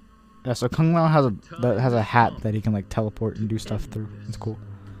 Yeah, so Kung Lao has a hat that he can like teleport and do stuff through. It's cool.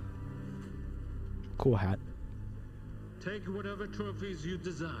 Cool hat. Take whatever trophies you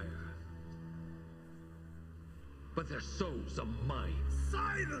desire. But their souls are mine.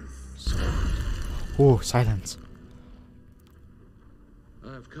 Silence! Oh, silence.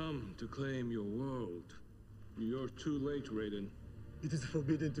 I've come to claim your world. You're too late, Raiden. It is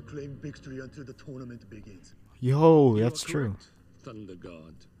forbidden to claim victory until the tournament begins. Yo, that's true. Thunder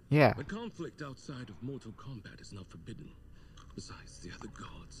God. Yeah. The conflict outside of Mortal Kombat is not forbidden. Besides, the other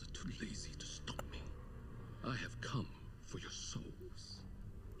gods are too lazy to stop me. I have come for your souls.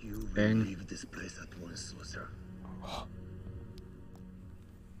 You will leave this place at once, sorcerer.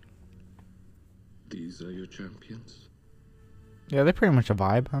 These are your champions? Yeah, they're pretty much a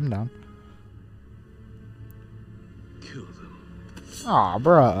vibe. I'm down. Kill them. Aw,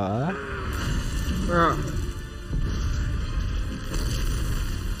 bruh.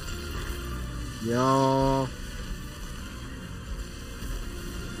 Yo.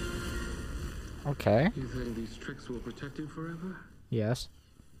 Okay. You think these tricks will protect you forever? Yes.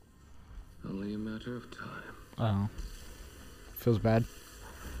 Only a matter of time. Oh. Feels bad.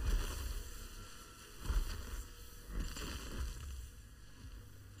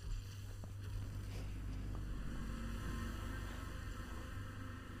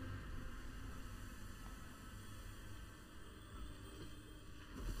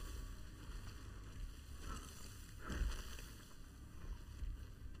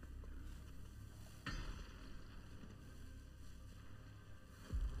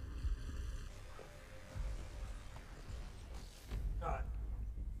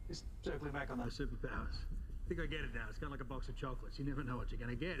 Just circling back on those superpowers. I think I get it now. It's kind of like a box of chocolates. You never know what you're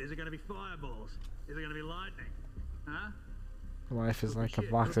going to get. Is it going to be fireballs? Is it going to be lightning? Huh? Life is like a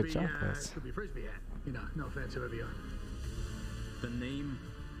box of chocolates. Could be frisbee hat. You know, no offense, whoever you are. The name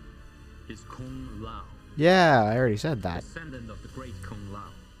is Kung Lao. Yeah, I already said that. Descendant of the great Kung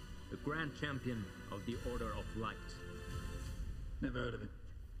Lao, the grand champion of the Order of Light. Never heard of it.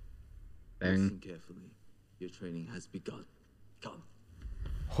 Listen carefully. Your training has begun. Come.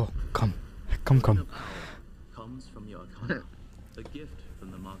 Oh, come. Come. The power comes from your arcana, a gift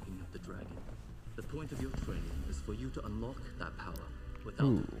from the marking of the dragon. The point of your training is for you to unlock that power.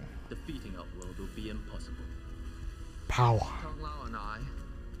 Without it, defeating Outworld will be impossible. Power. Kung Lao and I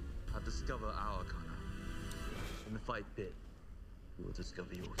have discovered our arcana. In the fight pit, we will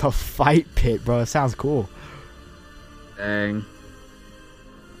discover yours. The fight pit, bro. It sounds cool. Dang.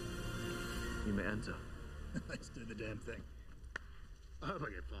 You may enter. Let's do the damn thing. I hope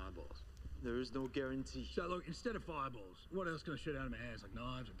I get fireballs. There is no guarantee. So look, instead of fireballs, what else can I shoot out of my hands? Like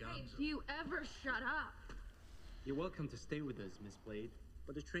knives or guns? Hey, do you ever shut up? You're welcome to stay with us, Miss Blade,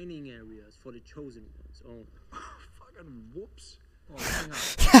 but the training area is for the chosen ones only. Fucking whoops.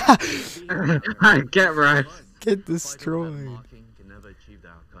 Get right. Get destroyed. Marking can never achieve the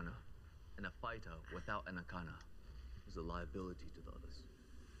arcana, and a fighter without an arcana is a liability to the others.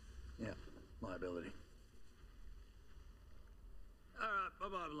 Yeah, liability. Alright,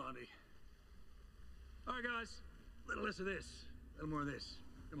 bye-bye, Blondie. Alright, guys. A little less of this. A little more of this.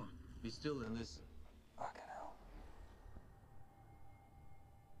 Come on. Be still and listen. Fucking hell.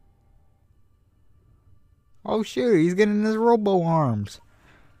 Oh shoot, he's getting his robo arms.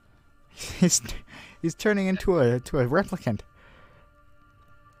 He's turning into a replicant.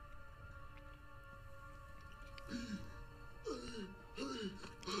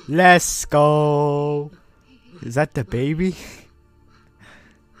 Let's go. Is that the baby?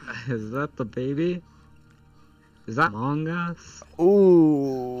 Is that the baby? Is that Among Us?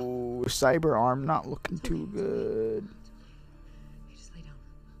 Ooh, cyber arm not looking too good. Just lay down.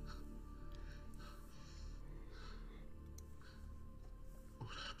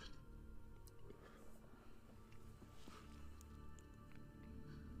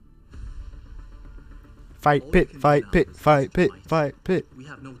 Fight pit, fight pit, fight pit, fight pit. We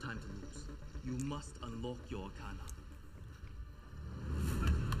have no time to lose. You must unlock your arcana.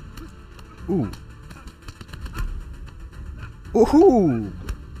 Ooh. Woohoo!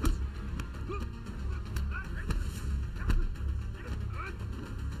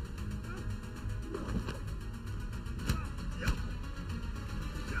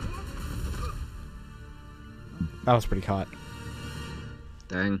 That was pretty hot.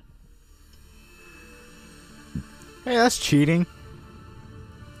 Dang. Hey, that's cheating.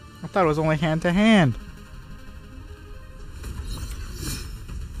 I thought it was only hand to hand.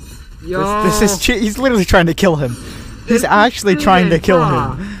 Yo. This is cheat. He's literally trying to kill him. He's actually trying to kill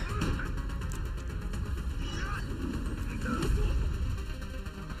him.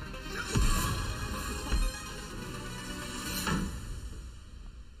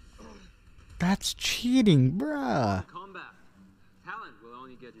 That's cheating, bruh. Combat. Talent will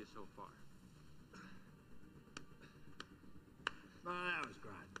only get you so far. Oh, that was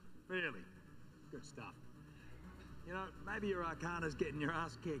great. Really. Good stuff. You know, maybe your arcana's getting your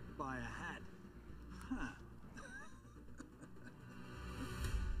ass kicked by a hat. Huh.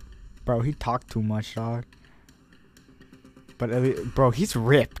 Bro, he talked too much, dog. But, bro, he's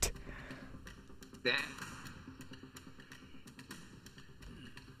ripped. Damn.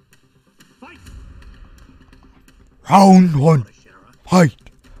 Fight! Round one. Fight.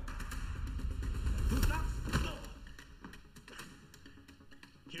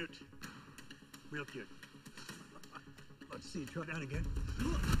 Cute. Real cute. Let's see you try down again.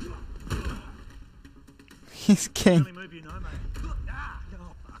 He's getting... Only move you know, mate.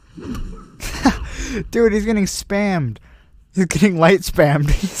 Dude, he's getting spammed. He's getting light spammed.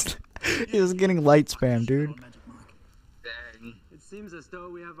 He's getting light spammed, dude. Dang. It seems as though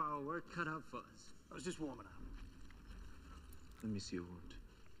we have our work cut out for us. I was just warming up. Let me see your wound.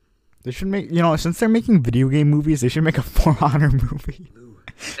 They should make, you know, since they're making video game movies, they should make a For Honor movie.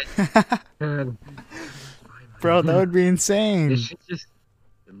 Bro, that would be insane.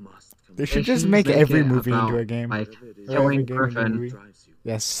 They should just make every movie into a game. Like, Every killing game into a Griffin. movie.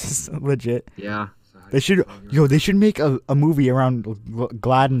 Yes, legit. Yeah. They should, they should make a movie around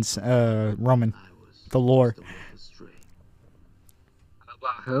Gladden's Roman, the lore.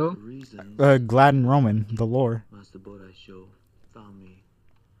 About who? Gladden Roman, the lore.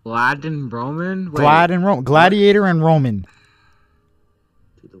 Gladden Roman? Wait. Gladden Roman, Gladiator and Roman.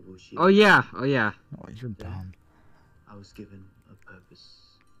 Oh yeah, oh yeah. Oh, you're dumb. I was given a purpose.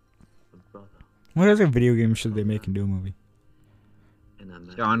 What other video game should they make into a movie?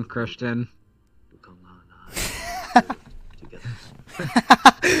 John Christian.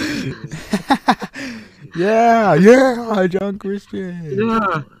 Yeah, yeah, John Christian.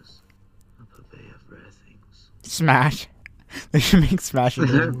 Yeah. Smash. They should make Smash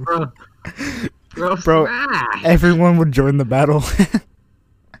into a movie. Bro, Bro, Smash. everyone would join the battle.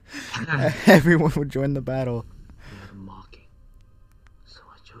 Everyone would join the battle.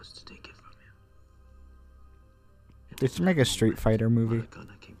 They should make a Street Fighter movie.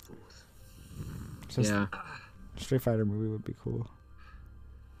 Yeah. Street Fighter movie would be cool.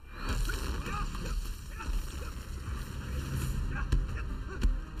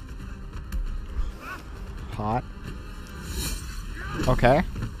 Hot. Okay.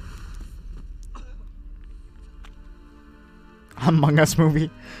 Among Us movie.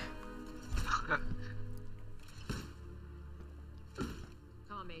 Come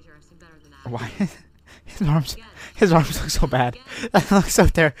on, Major. I've seen better than that. Why? His arms look so bad. That looks so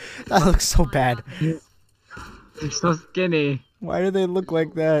there. That looks so bad. He's so skinny. Why do they look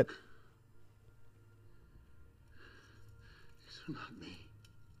like that? These are not me.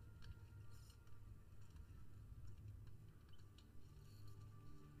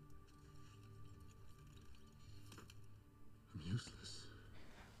 I'm useless.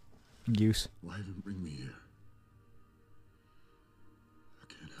 Use. Why even bring me here? I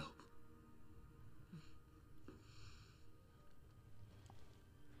can't help.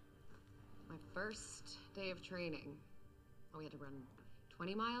 My first day of training. Oh, we had to run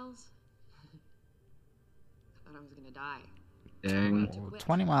 20 miles? I thought I was gonna die. Dang. Oh,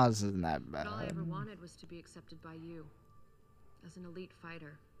 20 miles isn't that bad. But all I ever wanted was to be accepted by you. As an elite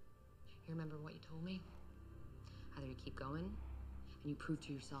fighter. You remember what you told me? Either you keep going, and you prove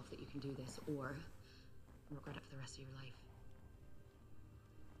to yourself that you can do this, or you regret it for the rest of your life.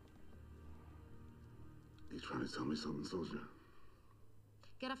 You trying to tell me something, soldier?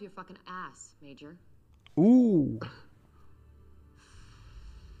 Get off your fucking ass, Major. Ooh.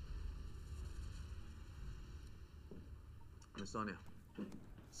 Miss Sonia,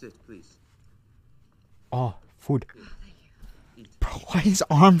 sit, please. Oh, food. Bro, why his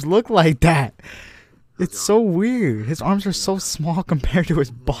arms look like that? It's so weird. His arms are so small compared to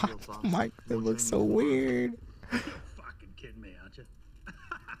his body. Oh my, it looks so weird. You're fucking kidding me, aren't you?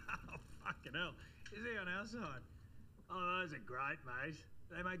 Fucking hell. Is he on our side? Oh, those are great, mate.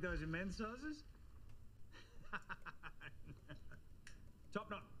 They make those in men's sizes? Top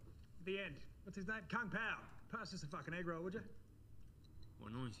knot. The end. What's his name? Kung Pao. Pass us a fucking egg roll, would you?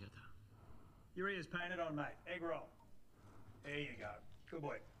 Your ears painted on, mate. Egg roll. There you go. Good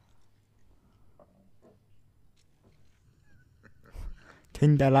boy.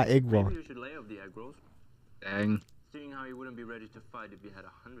 King Dala egg roll. Maybe you should lay off the egg rolls. Dang. Seeing how you wouldn't be ready to fight if you had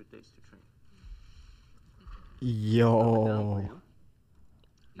 100 days to train. Yo.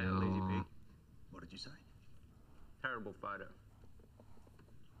 Yeah, lazy pig. What did you say? Terrible fighter.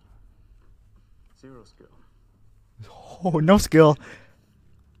 Zero skill. Oh, no skill.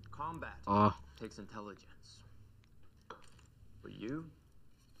 Combat takes intelligence. For you,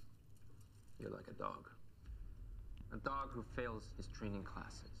 you're like a dog. A dog who fails his training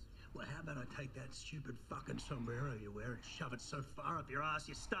classes. Well, how about I take that stupid fucking sombrero you wear and shove it so far up your ass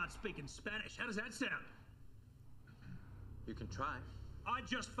you start speaking Spanish? How does that sound? You can try. I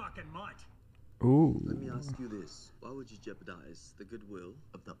just fucking might. Ooh. Let me ask you this. Why would you jeopardize the goodwill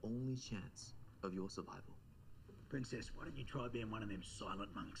of the only chance of your survival? Princess, why don't you try being one of them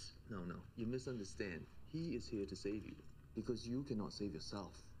silent monks? No, you misunderstand. He is here to save you. Because you cannot save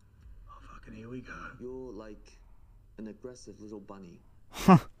yourself. Oh, fucking here we go. You're like an aggressive little bunny.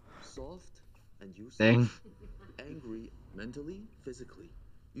 Soft and useless. Dang. Angry mentally, physically.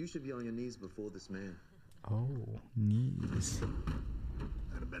 You should be on your knees before this man. Oh, knees.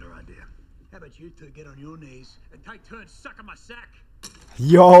 I got a better idea. How about you two get on your knees and take turns sucking my sack?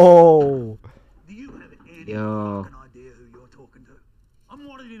 Yo. Do you have any Yo. fucking idea who you're talking to? I'm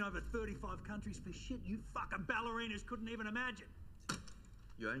wanted in over 35 countries for shit you fucking ballerinas couldn't even imagine.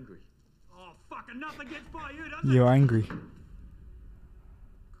 You're angry. Oh, fucking nothing gets by you, does it? You're angry.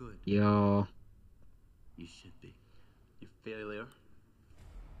 Good. Yo. You should be. You failure.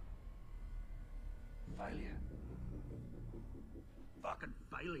 Failure. Fucking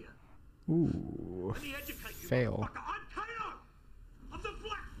failure. Ooh. Let me educate you, Fail. motherfucker. I'm Kato! I'm the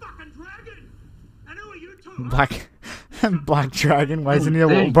Black fucking Dragon! And who are you two? Black Black Dragon. Why isn't he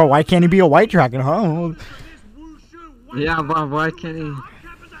a bro? Why can't he be a white dragon? Huh? Yeah, but why can't he?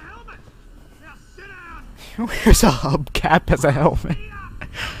 He wears a hubcap as a helmet.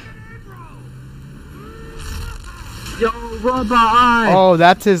 Yo, robot eye. Oh,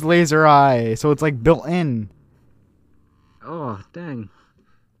 that's his laser eye. So it's like built in. Oh, dang.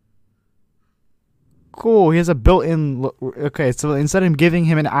 Cool. He has a built-in. Okay, so instead of giving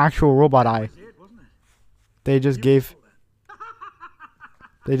him an actual robot eye, they just gave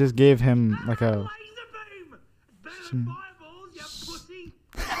him like a.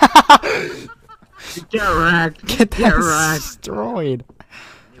 Get wrecked. Get wrecked. Destroyed.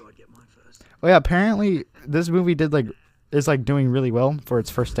 Oh yeah, apparently this movie is like doing really well for its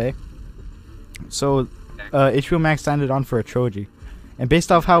first day. So HBO Max signed it on for a trilogy. And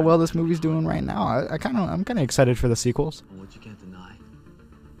based off how well this movie's doing right now, I'm kind of excited for the sequels.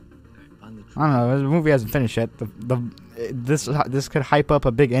 I don't know, the movie hasn't finished yet. This could hype up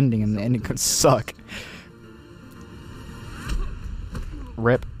a big ending and the ending could suck.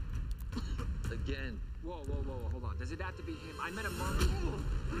 Rip. Again. Whoa, hold on. Does it have to be him? I met a monkey.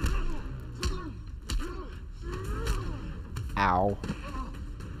 Ow.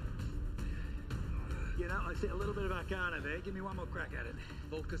 You know, I see a little bit of Arcana there. Give me one more crack at it.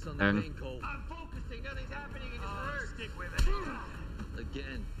 Focus on the main Cole. I'm focusing. Nothing's happening. It just hurts. Stick with it.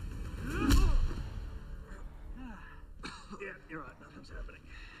 Again. Yeah, you're right. Nothing's happening.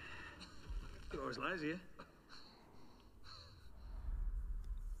 You're always lazy, eh?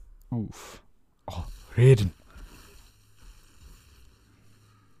 Oof. Oh, Raiden.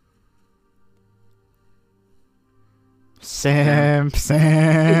 Simp. He's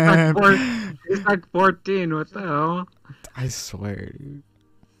like 14. What the hell? I swear, dude.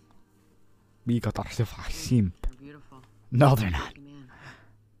 We got our simp. They're beautiful. No, they're not. Man.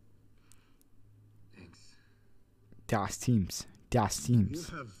 Das Teams. You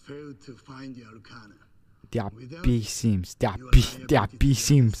have failed to find the Arcana. Der B Seams. Der B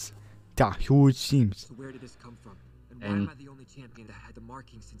Seams. Der huge Seams. So where did this come from? And why am I the only champion that had the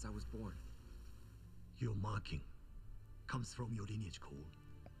marking since I was born? Your marking comes from your lineage, Cole.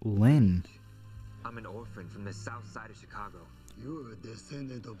 Lynn. I'm an orphan from the south side of Chicago. You're a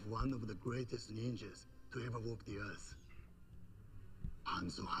descendant of one of the greatest ninjas to ever walk the earth.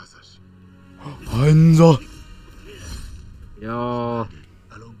 Hanzo Hasashi. Hanzo. Yo.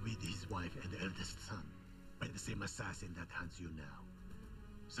 Along with his wife and eldest son, by the same assassin that hunts you now,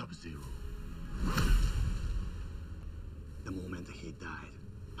 Sub-Zero. The moment he died,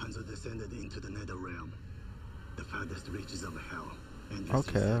 Hanzo descended into the nether realm, the farthest reaches of hell, and is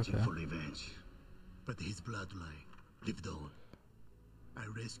searching for revenge. But his bloodline lived on. I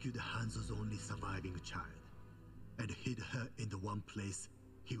rescued Hanzo's only surviving child, and hid her in the one place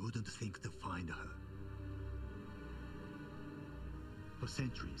he wouldn't think to find her. For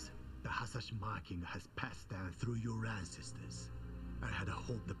centuries, the Hasashi marking has passed down through your ancestors. I had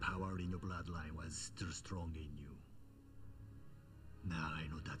hoped the power in your bloodline was still strong in you. Now I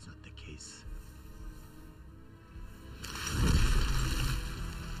know that's not the case.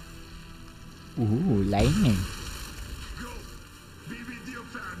 Ooh, lightning. Go! Be with your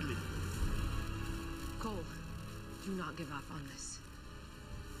family! Cole, do not give up on this.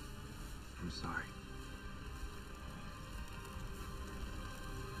 I'm sorry.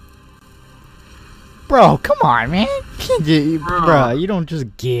 Bro, come on, man. Bro, you don't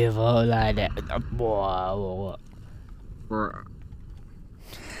just give up like that. Bro.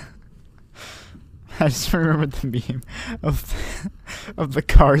 I just remembered the meme of the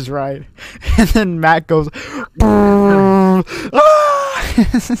Cars ride, and then Matt goes, ah!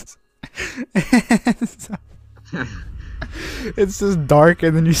 It's just dark,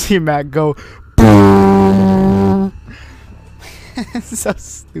 and then you see Matt go, it's so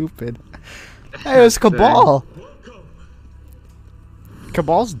stupid. Hey, it's Cabal.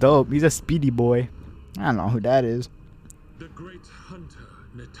 Cabal's dope. He's a speedy boy. I don't know who that is. The great hunter,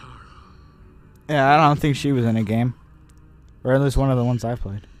 Natara. Yeah, I don't think she was in a game. Or at least one of the ones I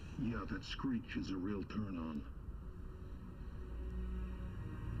played. Yeah, that screech is a real turn on.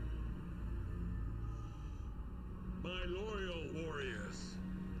 My loyal warriors,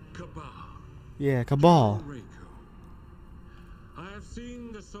 Cabal. Yeah, Cabal. I have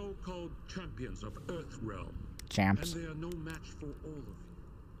seen the so-called champions of Earthrealm. Champs. And they are no match for all of you.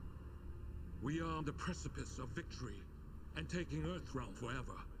 We are on the precipice of victory and taking Earthrealm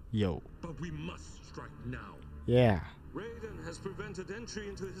forever. Yo. But we must strike now. Yeah. Raiden has prevented entry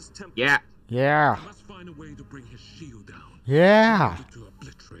into his temple. Yeah. Yeah. We must find a way to bring his shield down. Yeah. To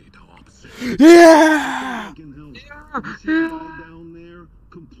obliterate our opposition. Yeah. Down there,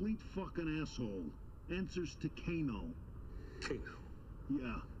 complete fucking asshole. Answers to Kano. Kano.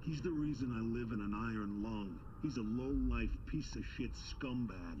 Yeah, he's the reason I live in an iron lung. He's a low-life piece of shit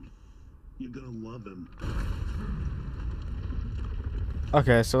scumbag. You're gonna love him.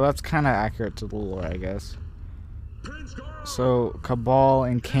 Okay, so that's kind of accurate to the lore, I guess. So Cabal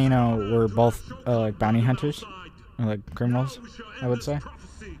and Kano were both like bounty hunters, or like criminals, I would say.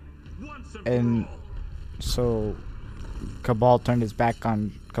 And so Cabal turned his back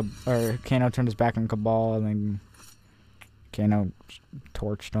on, or Kano turned his back on Cabal, and then Kano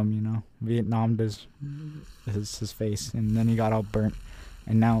torched him, you know, Vietnamed his face, and then he got all burnt,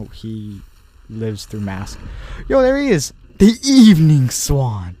 and now he lives through Mask. Yo, there he is, the Evening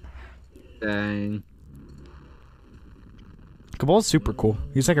Swan. Dang. Cabal's super cool.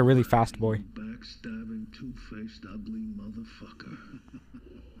 He's like a really fast boy. Backstabbing, two-faced, ugly motherfucker.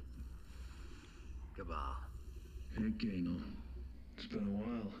 Cabal. Hey, Kano. It's been a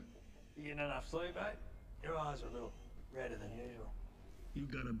while. You getting enough sleep, mate? Your eyes are a little redder than usual. You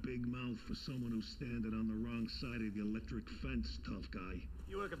got a big mouth for someone who's standing on the wrong side of the electric fence, tough guy.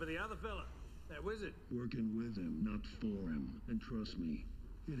 You working for the other fella, that wizard? Working with him, not for him. And trust me,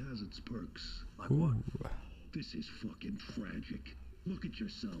 it has its perks. Like what? This is fucking tragic. Look at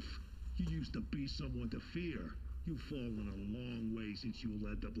yourself. You used to be someone to fear. You've fallen a long way since you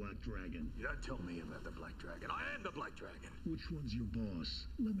led the Black Dragon. You don't tell me about the Black Dragon. I am the Black Dragon. Which one's your boss?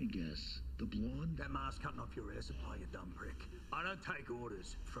 Let me guess. The blonde? That mask cutting off your air supply, you dumb prick. I don't take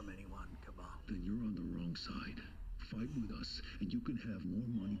orders from anyone, Cabal. Then you're on the wrong side. Fight with us, and you can have more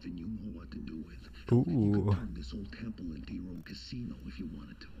money than you know what to do with. You can turn this old temple into your own casino if you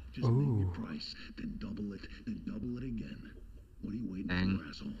wanted to. Just name your price, then double it again. What are you waiting for,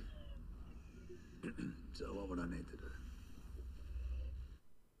 asshole? So what would I need to do?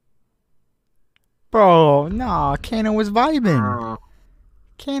 Bro, nah, Kano was vibing.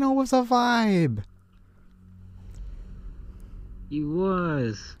 Kano was a vibe. He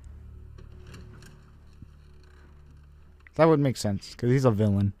was. That would make sense, because he's a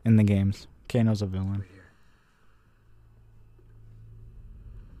villain in the games. Kano's a villain.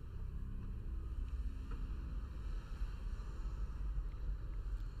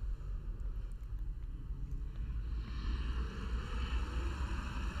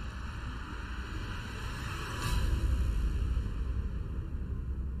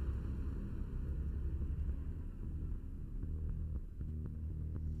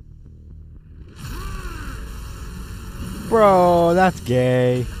 Bro, that's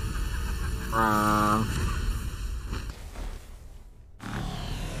gay.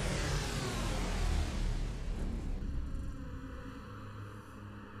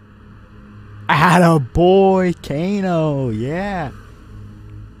 Attaboy, Kano, yeah.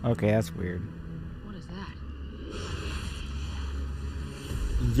 Okay, that's weird. What is that?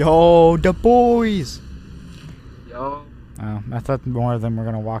 Yo, the boys. Yo. Oh, I thought more of them were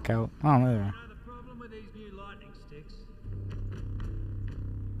gonna walk out. Oh, there they are.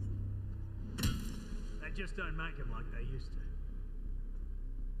 Just don't make them like they used to.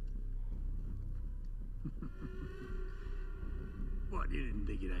 What, you didn't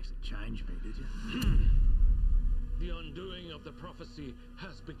think you'd actually change me, did you? The undoing of the prophecy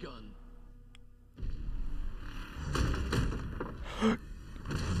has begun.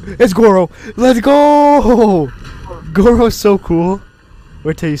 It's Goro! Let's go! Goro's so cool.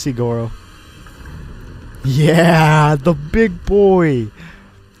 Wait till you see Goro. Yeah, the big boy.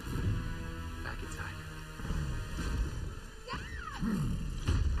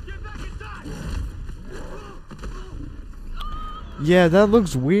 Yeah, that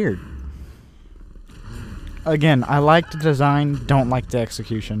looks weird. Again, I like the design, don't like the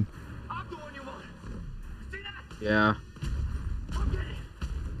execution. Yeah.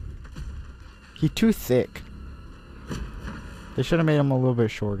 He's too thick. They should have made him a little bit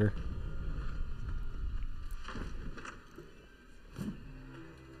shorter.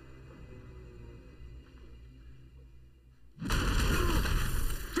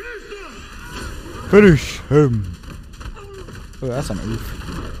 Finish him. Oh, that's an oof.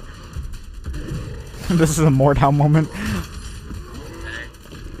 This is a Mortal moment.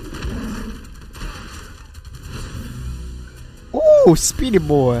 Ooh, speedy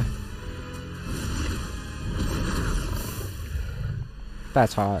boy.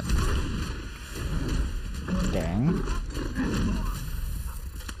 That's hot. Dang.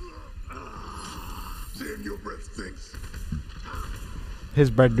 Damn, your breath stinks.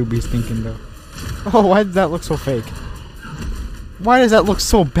 His bread do be stinking though. Oh, why does that look so fake? Why does that look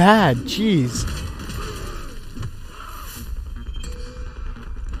so bad? Jeez.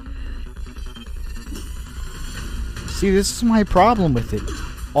 See, this is my problem with it.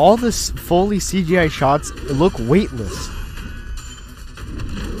 All this fully CGI shots look weightless.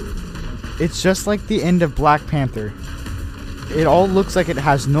 It's just like the end of Black Panther. It all looks like it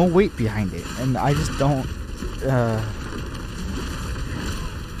has no weight behind it, and I just don't.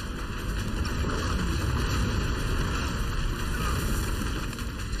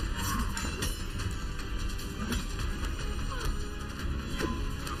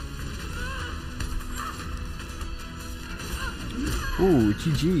 Ooh,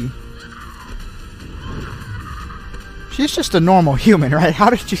 GG. She's just a normal human, right? How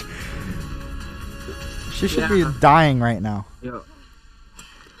did you... She should be dying right now. Yo.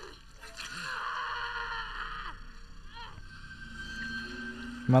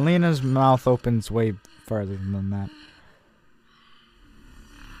 Melina's mouth opens way further than that.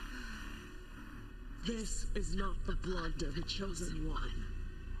 This is not the blood of a chosen one.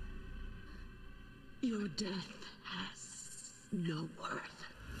 Your death has no worth.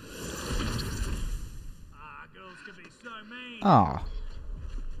 Girls can be so mean. Oh.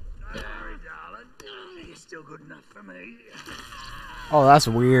 Don't worry, darling. You're still good enough for me. Oh, that's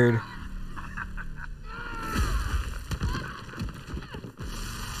weird.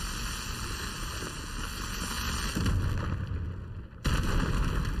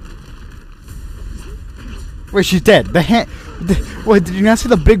 Wait, she's dead. The hand. Wait, did you not see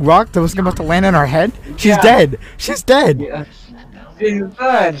the big rock that was about to land on her head? She's dead. She's dead. Yeah. She's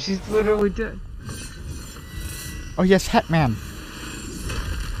dead. She's literally dead. Oh yes, Hetman.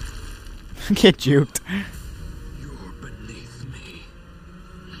 Get juked. You're beneath me.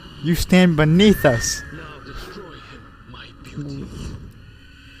 You stand beneath us. Now destroy him, my beauty.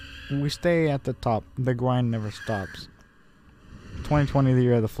 We stay at the top. The grind never stops. 2020, the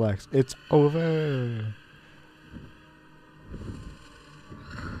year of the flex. It's over.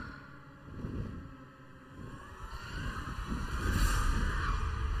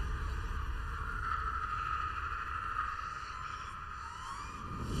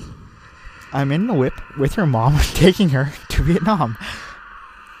 I'm in the whip with her mom, taking her to Vietnam.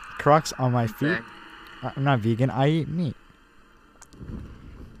 Crocs on my feet. I'm not vegan. I eat meat.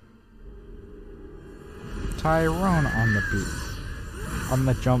 Tyrone on the beat. I'm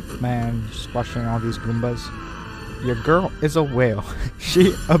the jump man, squashing all these Goombas. Your girl is a whale.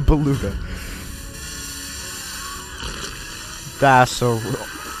 She a beluga. That's a...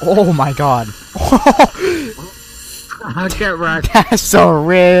 Oh my god. I'll get wrecked. That's a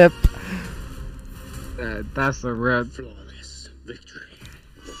rip. That's a rip. Flawless victory.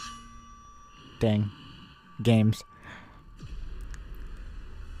 Dang. Games.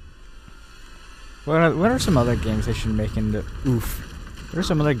 What are some other games they should make into... Oof. What are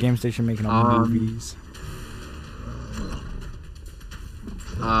some other games they should make into movies?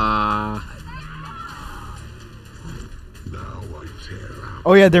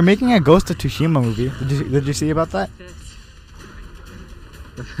 Oh yeah, they're making a Ghost of Tsushima movie. Did you see about that?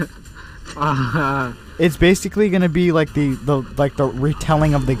 It's basically gonna be like the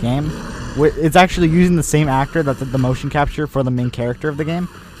retelling of the game. It's actually using the same actor that did the motion capture for the main character of the game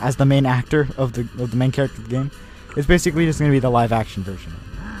as the main actor of the main character of the game. It's basically just gonna be the live action version.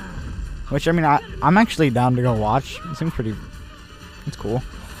 Which I mean, I'm actually down to go watch. It seems pretty. It's cool.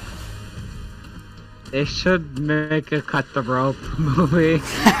 They should make a Cut the Rope movie.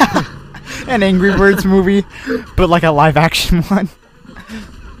 An Angry Birds movie, but like a live action one.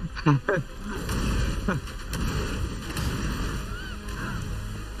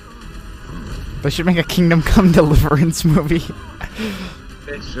 They should make a Kingdom Come Deliverance movie.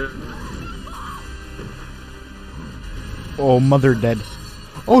 They should. Oh, mother dead.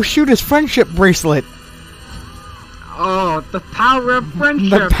 Oh shoot, his friendship bracelet. Oh, the power of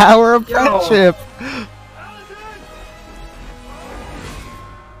friendship. The power of friendship.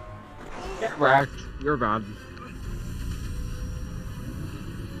 Get wrecked. You're bad.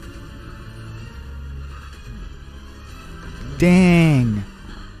 Dang.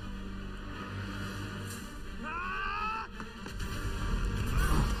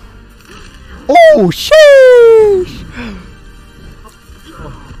 Oh, sheesh!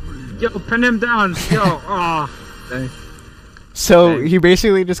 Yo, pin him down. Yo, oh. Dang. So he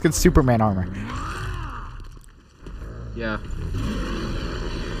basically just gets Superman armor. Yeah.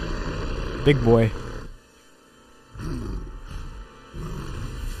 Big boy.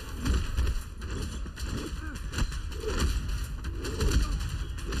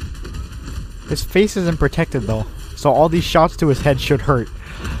 His face isn't protected though, so all these shots to his head should hurt.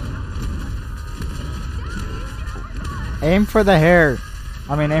 Aim for the hair.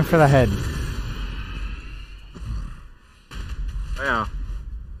 I mean, aim for the head. Yeah.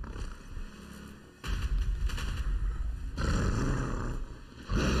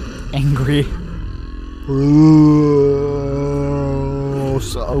 Angry. Ooh,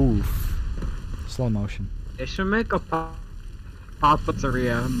 so, oof. Slow motion. They should make a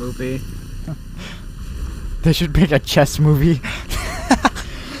Pizzeria movie. They should make a chess movie.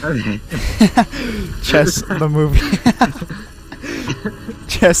 Chess the movie.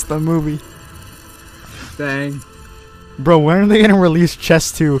 Chess the movie. Dang. Bro, when are they gonna release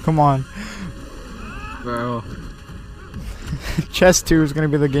Chess 2? Come on. Bro. Chess 2 is gonna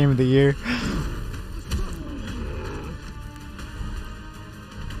be the game of the year.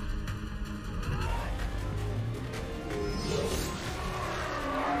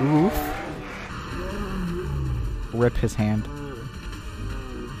 Oof. Rip his hand.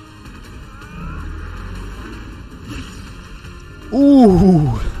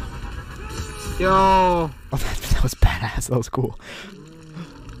 Ooh. Yo. Oh, that was badass. That was cool.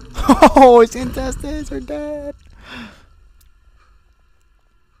 Oh, his intestines are dead.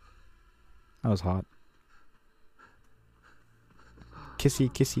 That was hot.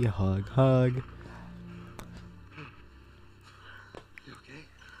 Kissy, kissy, hug, hug. You okay?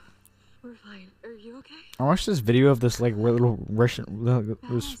 We're fine. Are you okay? I watched this video of this like little Russian.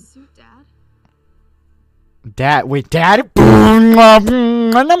 Badass suit, Dad. Dad, wait, Dad. I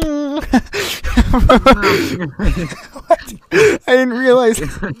didn't realize.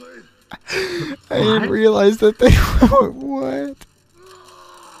 I didn't realize that they. What?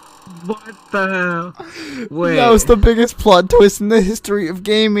 What the hell? Wait. That was the biggest plot twist in the history of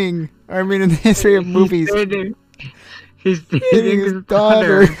gaming. I mean, in the history of movies. He's dating his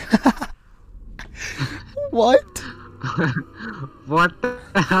daughter. What? What the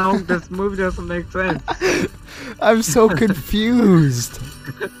hell? This movie doesn't make sense. I'm so confused.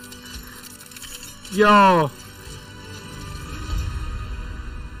 Yo.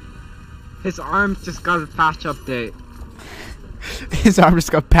 His arm just got a patch update. His arm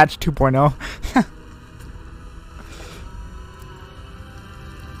just got patch 2.0.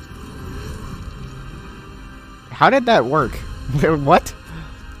 How did that work? What?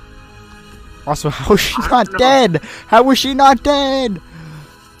 Also, how is she not dead? How was she not dead?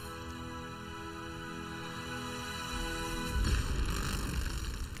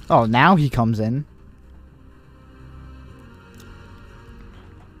 Oh, now he comes in.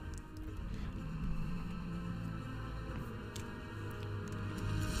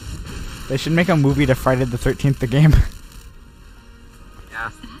 They should make a movie to Friday the 13th, the game.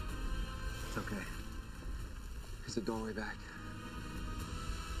 Yeah. It's okay. There's a doorway back.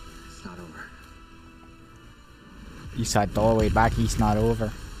 It's not over. You said doorway back, it's not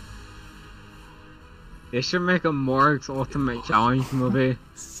over. They should make a Morg's Ultimate Challenge movie.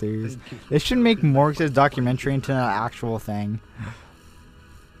 Seriously. They should make Morg's documentary into an actual thing.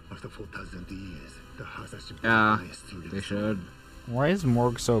 After 4,000 years, the Hasashi Yeah, they should. Why is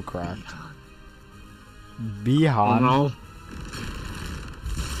Morg so cracked? Bihan. Oh no.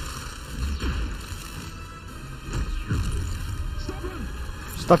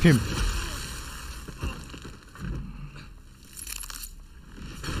 Stop him.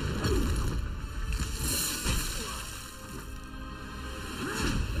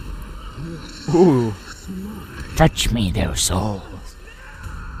 Ooh. Touch me, those souls.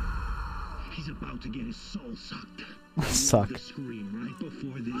 He's about to get his soul sucked. Suck. The scream right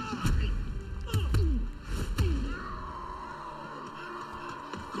before this.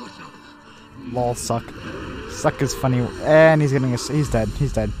 Lol, suck. Suck is funny. And he's getting he's dead.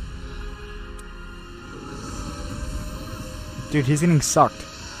 He's dead. Dude, he's getting sucked.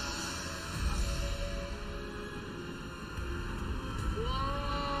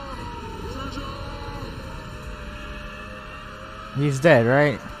 He's dead,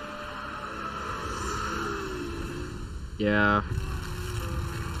 right? Yeah.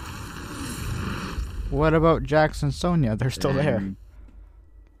 What about Jax and Sonya? They're still there.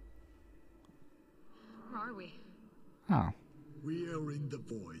 Where are we? Oh. We are in the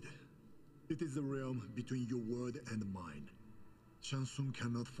void. It is the realm between your world and mine. Shansung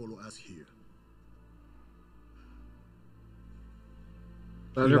cannot follow us here.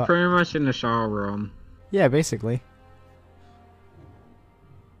 So they're pretty much in the shower room. Yeah, basically.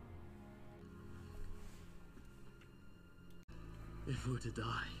 If we're to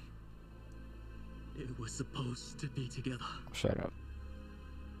die, it was supposed to be together. Shut up.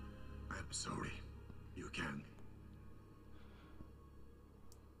 I'm sorry. You can.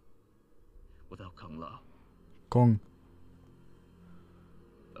 Without Kung Lao, Kong.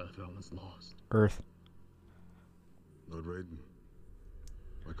 Earthrealm is lost. Earth. Lord Raiden,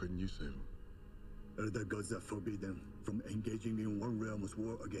 why couldn't you save him? Elder gods are forbidden from engaging in one realm's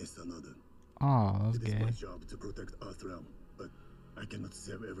war against another. Oh, that's It is gay. my job to protect Earthrealm, but I cannot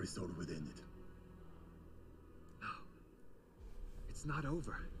save every soul within it. It's not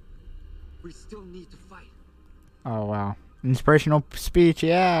over. We still need to fight. Oh, wow. Inspirational speech,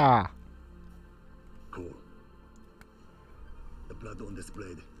 yeah. Cool. The blood on this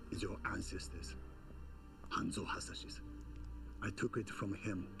blade is your ancestors, Hanzo Hasashi's. I took it from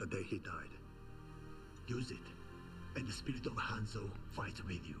him the day he died. Use it, and the spirit of Hanzo fights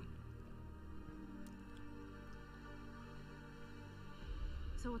with you.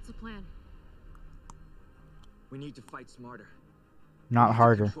 So what's the plan? We need to fight smarter. Not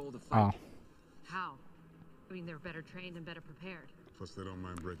harder. Control the fight. Oh. How? I mean, they're better trained and better prepared. Plus, they don't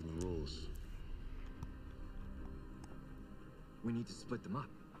mind breaking the rules. We need to split them up.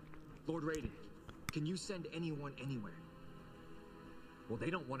 Lord Raiden, can you send anyone anywhere? Well,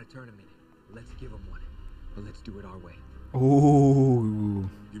 they don't want a tournament. Let's give them one. But let's do it our way. Ooh.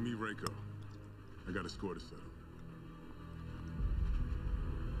 Give me Reiko. I got a score to settle.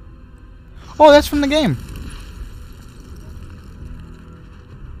 Oh, that's from the game.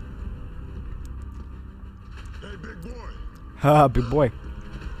 Hey, big boy. Ha, big boy.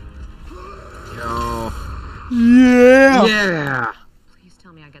 Yo. Yeah. Yeah. Please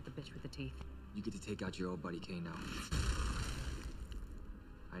tell me I got the bitch with the teeth. You get to take out your old buddy K now.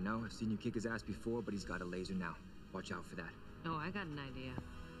 I know, I've seen you kick his ass before, but he's got a laser now. Watch out for that. Oh, I got an idea.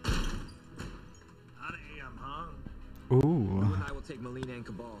 Honey, I'm hung. Ooh. You and I will take Melina and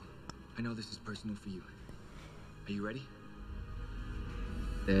Cabal. I know this is personal for you. Are you ready?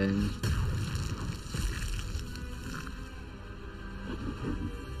 Then.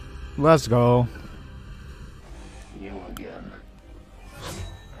 Let's go. You again.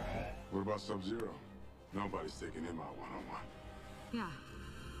 What about Sub-Zero? Nobody's taking him out one-on-one. Yeah.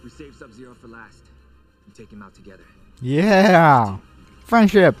 We save Sub-Zero for last. We take him out together. Yeah.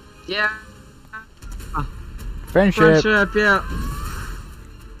 Friendship. Yeah. Friendship. Friendship, yeah.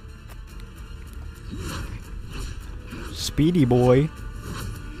 Speedy boy.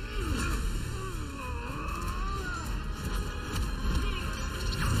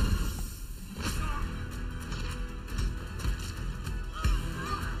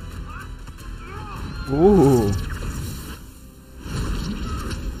 Ooh.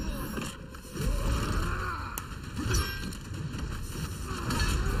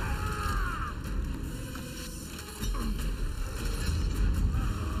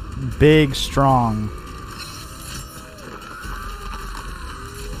 Big, strong.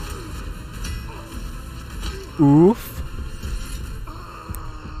 Oof.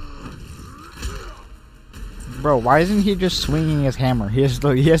 Bro, why isn't he just swinging his hammer? He has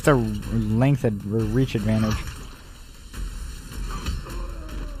the length and reach advantage.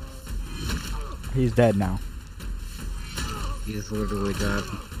 He's dead now. He's literally dead.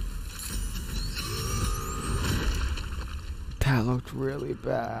 That looked really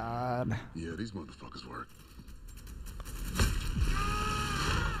bad. Yeah, these motherfuckers work.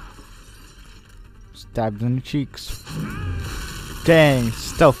 Stabbed in the cheeks. Dang,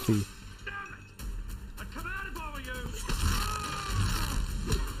 stealthy.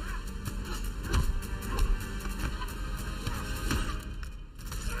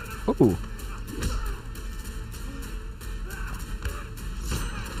 Ooh.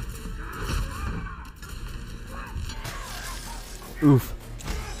 Oof.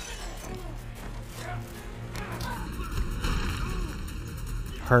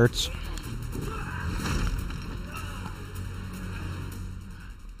 Hurts.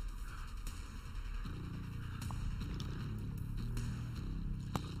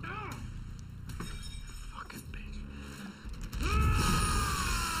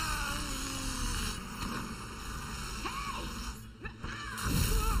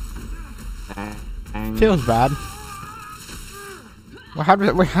 Feels bad. Well, how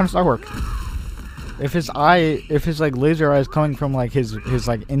does that work? If his like laser eye is coming from like his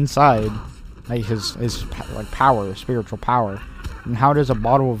like inside, like his like power, spiritual power, then how does a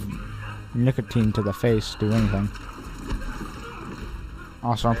bottle of nicotine to the face do anything?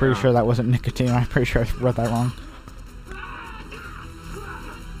 Also, I'm pretty sure that wasn't nicotine. I'm pretty sure I wrote that wrong.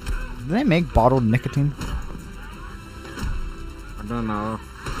 Do they make bottled nicotine? I don't know.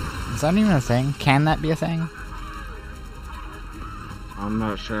 Is that even a thing? Can that be a thing? I'm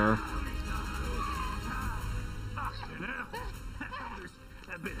not sure.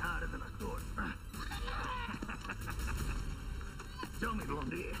 A bit harder than I thought. Tell me,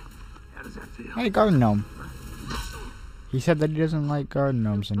 Blondie, how does that feel? Hey, garden gnome. He said that he doesn't like garden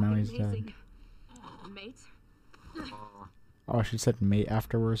gnomes, and now he's dead. Mate? Oh, she said mate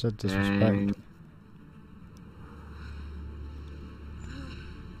afterwards. That's disrespect. Dang.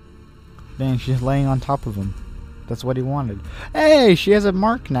 Dang, she's laying on top of him. That's what he wanted. Hey, she has a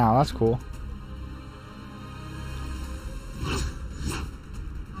mark now. That's cool.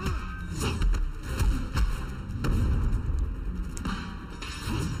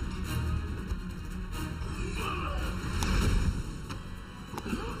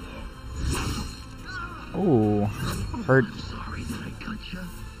 Ooh, hurt.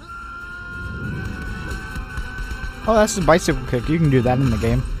 Oh, that's the bicycle kick. You can do that in the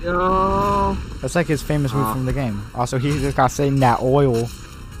game. Yo. That's like his famous move from the game. Also, he just got saying that oil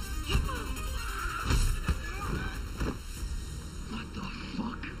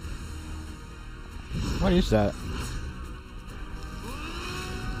What is that?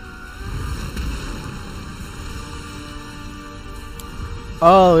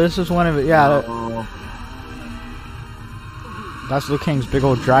 Oh, this is one of it. Yeah. That's Liu Kang's big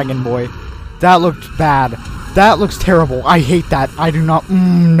old dragon boy. That looked bad. That looks terrible. I hate that. I do not.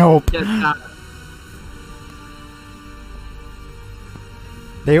 Nope.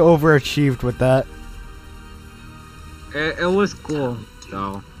 They overachieved with that. It was cool,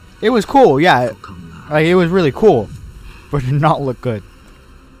 though. It was cool, yeah. Like, it was really cool. But it did not look good.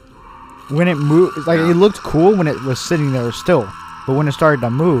 When it moved, like, it looked cool when it was sitting there still. But when it started to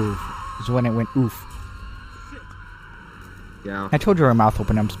move, is when it went oof. Yeah. I told you her mouth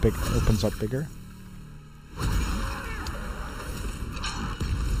opens up bigger.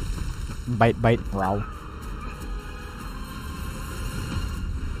 Bite, bite, growl.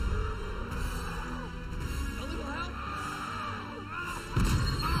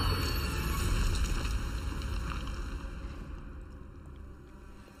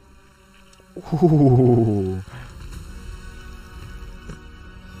 Ooh.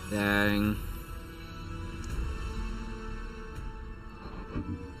 Dang.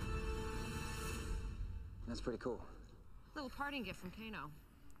 That's pretty cool. Little parting gift from Kano.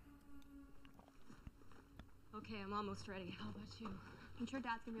 Okay, I'm almost ready. How about you? I'm sure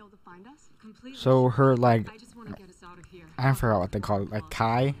Dad's gonna be able to find us. Completely. So her, like, I just want to get us out of here. I forgot what they call it, like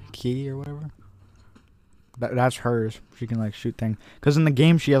key or whatever. That's hers. She can like shoot things. Cause in the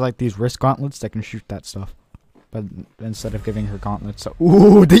game she has like these wrist gauntlets that can shoot that stuff. But instead of giving her gauntlets, so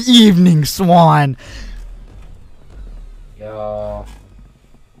ooh, the evening swan. Yo.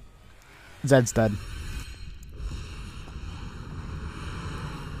 Zed's dead.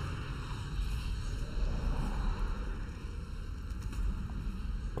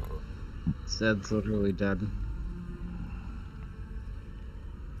 Zed's literally dead.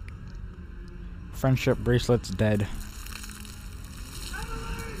 Friendship bracelet's dead.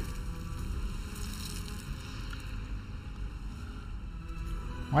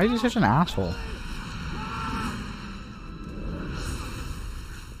 Why is he such an asshole?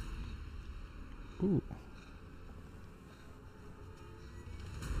 Ooh.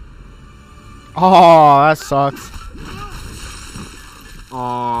 Oh, that sucks.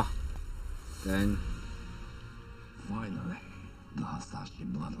 Aw. Dang. Finally, the Hasashi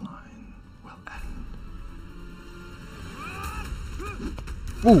bloodline will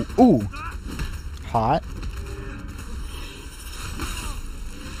end. Ooh, ooh. Hot.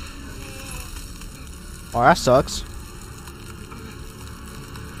 Oh, that sucks.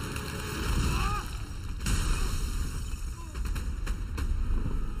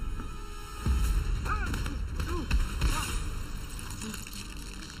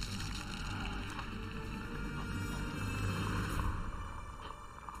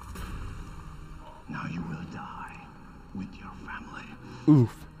 Now you will die with your family.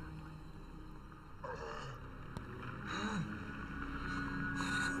 Oof.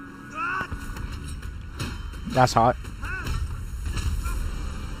 That's hot.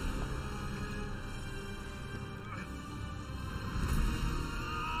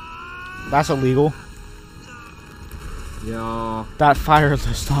 That's illegal. Yo. That fire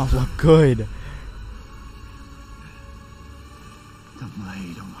does not look good.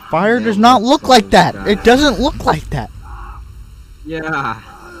 Fire does not look like that. It doesn't look like that. Yeah.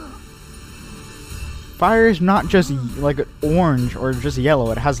 Fire is not just like orange or just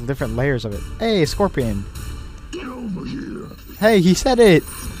yellow. It has different layers of it. Hey, Scorpion. Get over here. Hey, he said it.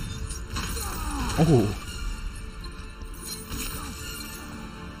 Oh.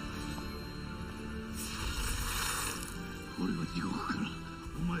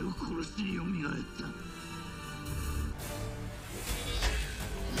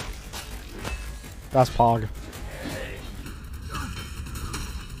 That's Pog.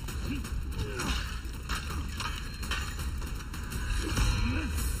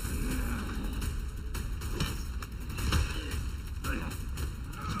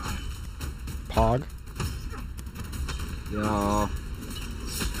 Pog. Yo.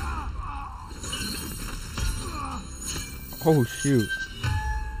 Oh shoot.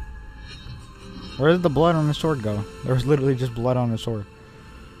 Where did the blood on the sword go? There was literally just blood on the sword.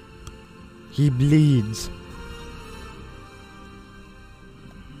 He bleeds.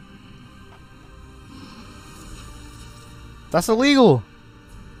 That's illegal.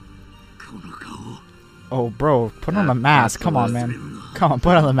 Oh, bro, put on the mask. Come on, man. Come on,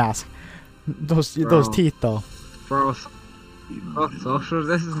 put on the mask. Those teeth, though. Bro, social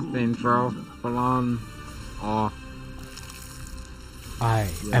distancing, bro. Full on. Oh. I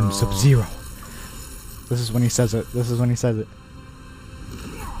am Sub-Zero. This is when he says it. This is when he says it.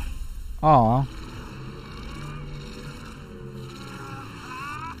 Aw.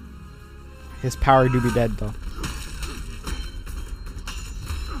 His power do be dead though.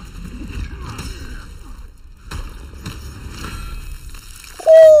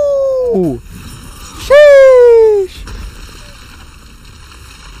 Ooh! Sheesh!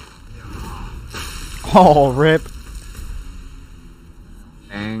 Oh, rip.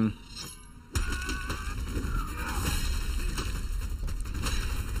 Dang.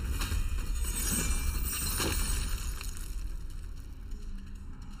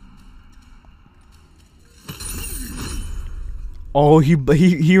 Oh, he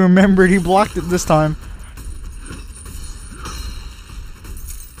remembered. He blocked it this time.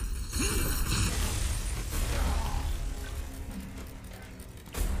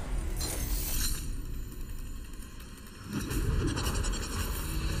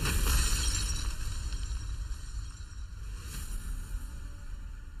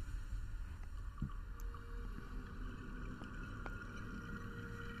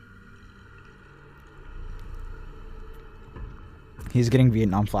 He's getting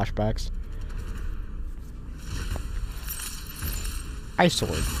Vietnam flashbacks. Ice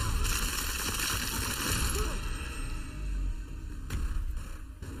sword.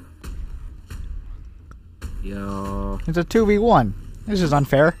 Yo. It's a 2v1. This is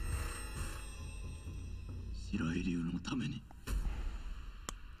unfair.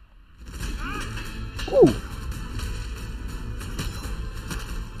 Ooh.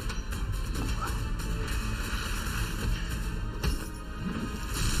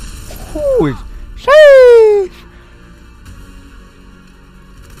 Ooh. Sheesh.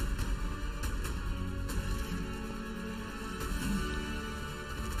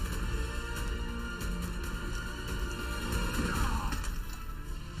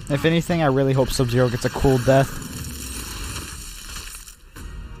 If anything, I really hope Sub-Zero gets a cool death.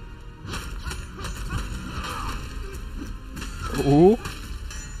 Ooh.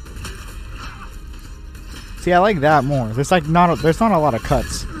 See, I like that more. There's like there's not a lot of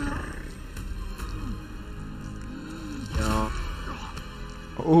cuts. Yo.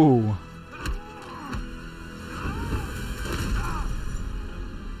 Ooh.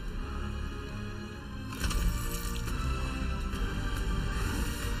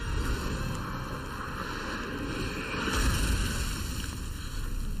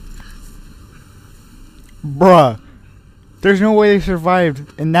 Bruh. There's no way they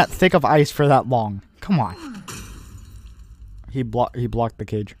survived in that thick of ice for that long. Come on. He blocked the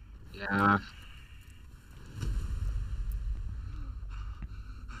cage. Yeah.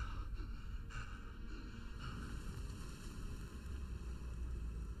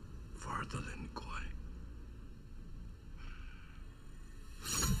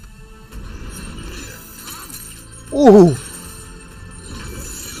 Ooh.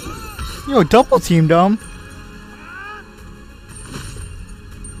 Yo, double teamed him.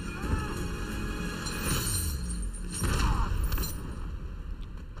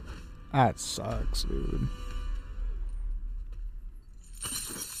 That sucks, dude.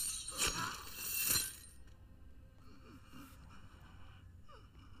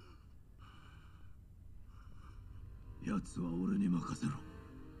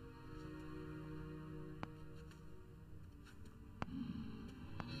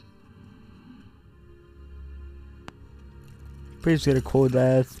 Please get a cool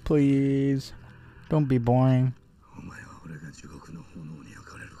death, please. Don't be boring.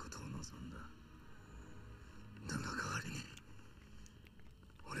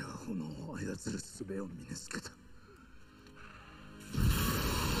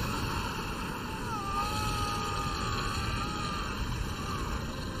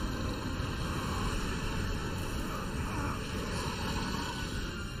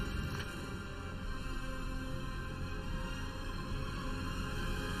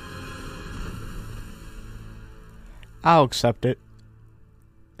 I'll accept it.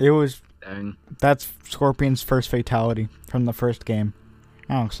 It was... Dang. That's Scorpion's first fatality from the first game.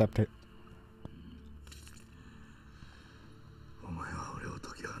 I'll accept it.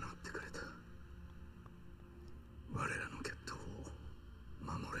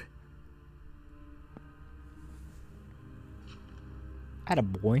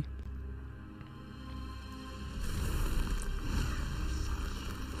 Attaboy.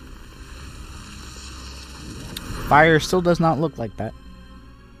 Fire still does not look like that.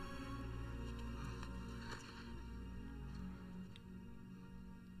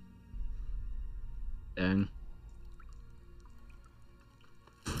 Dang.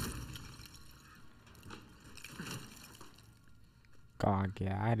 God,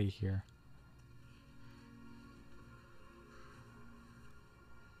 get out of here.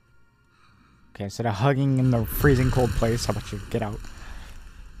 Okay, instead of hugging in the freezing cold place, how about you get out?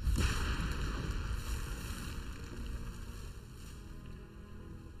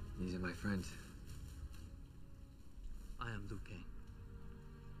 friend. I am Liu Kang.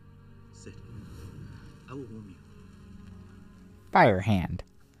 Sit. I will warm you. Fire hand.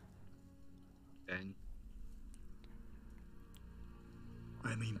 Dang.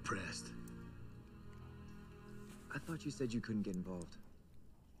 I'm impressed. I thought you said you couldn't get involved.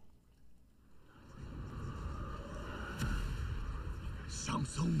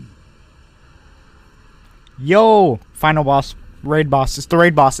 Samsung. Yo! Final boss. Raid boss. It's the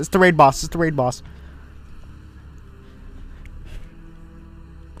raid boss. It's the raid boss. It's the raid boss.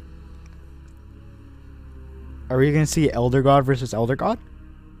 Are we gonna see Elder God versus Elder God?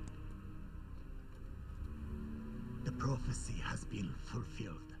 The prophecy has been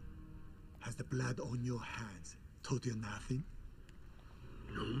fulfilled. Has the blood on your hands told you nothing?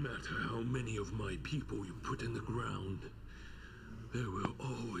 No matter how many of my people you put in the ground, there will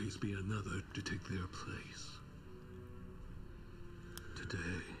always be another to take their place.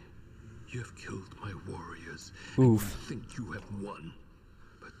 Today, you have killed my warriors. Oof. And you think you have won,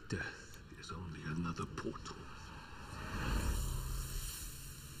 but death is only another portal.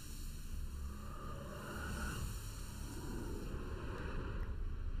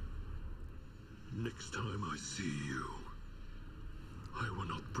 Next time I see you, I will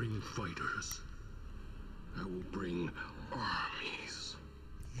not bring fighters. I will bring armies.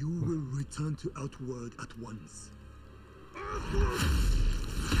 You will return to Outworld at once.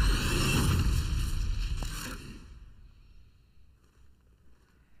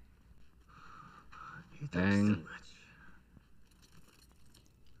 Dang.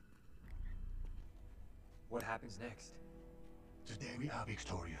 What happens next? Today we are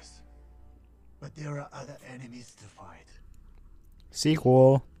victorious. But there are other enemies to fight.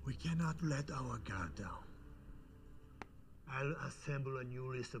 Sequel. We cannot let our guard down. I'll assemble a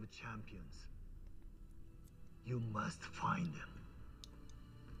new list of champions. You must find them.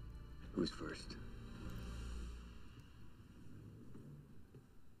 Who's first?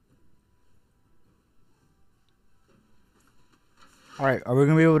 All right, are we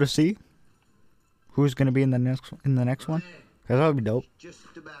gonna be able to see who's gonna be in the next one? Cause that would be dope.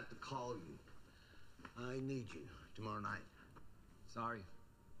 Just about to call you. I need you tomorrow night. Sorry.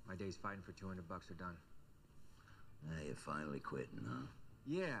 My days fighting for $200 are done. Now you're finally quitting, huh?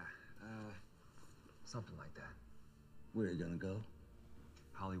 Yeah, something like that. Where are you gonna go?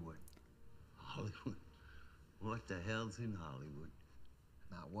 Hollywood. Hollywood? What the hell's in Hollywood?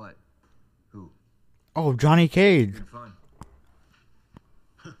 Not what? Who? Oh, Johnny Cage. Good fun.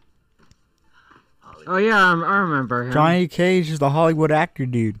 Oh yeah, I remember him. Johnny Cage is the Hollywood actor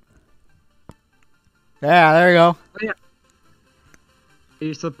dude. Yeah, there you go. Oh, yeah. I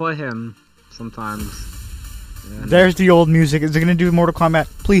used to play him sometimes. And There's the old music. Is it gonna do Mortal Kombat?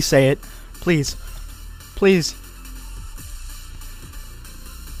 Please say it. Please. Please.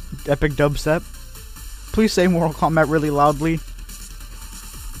 Epic dubstep. Please say Mortal Kombat really loudly.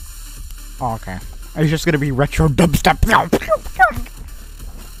 Oh, okay. It's just gonna be retro dubstep.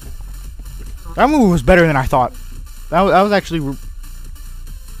 That movie was better than I thought. That was actually.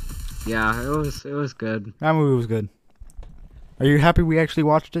 yeah, it was good. That movie was good. Are you happy we actually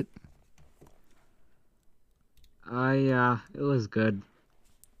watched it? Yeah, it was good.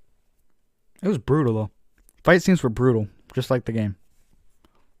 It was brutal though. Fight scenes were brutal, just like the game,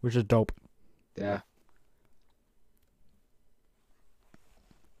 which is dope. Yeah.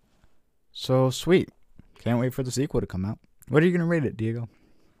 So sweet. Can't wait for the sequel to come out. What are you gonna rate it, Diego?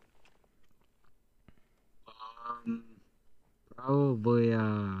 Probably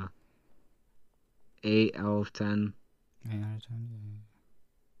 8 out of 10. 8 out of 10.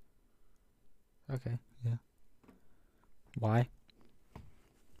 Yeah. Okay. Yeah. Why?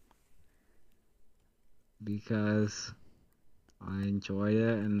 Because I enjoyed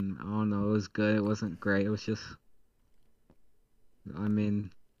it, and I don't know, it was good. It wasn't great. It was just, I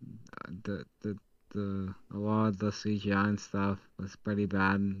mean, a lot of the CGI and stuff was pretty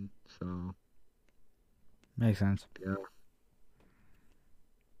bad. So Makes sense. yeah.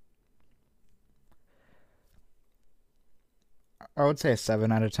 I would say a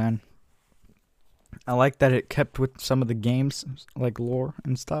 7 out of 10. I like that it kept with some of the games, like lore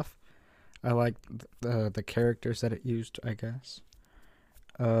and stuff. I like the characters that it used, I guess.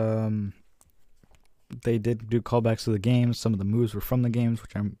 They did do callbacks to the games. Some of the moves were from the games,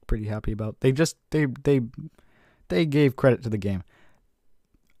 which I'm pretty happy about. They gave credit to the game.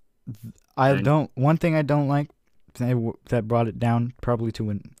 One thing I don't like that brought it down probably to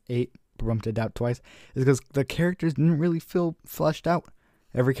an 8, bumped it out twice, is because the characters didn't really feel fleshed out.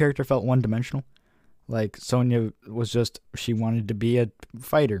 Every character felt one-dimensional. Like, Sonya was just, she wanted to be a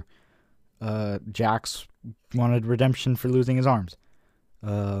fighter. Jax wanted redemption for losing his arms.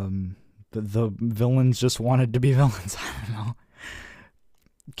 the villains just wanted to be villains. I don't know.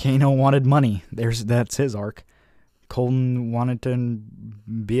 Kano wanted money. That's his arc. Colton wanted to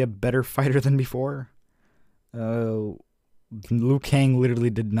be a better fighter than before. Liu Kang literally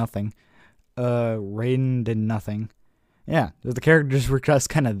did nothing. Raiden did nothing. Yeah, the characters were just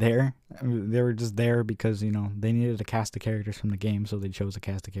kind of there. I mean, they were just there because, they needed to cast the characters from the game, so they chose to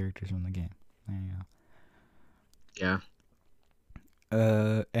cast the characters from the game. There you go.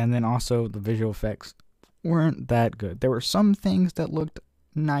 Yeah. And then also the visual effects weren't that good. There were some things that looked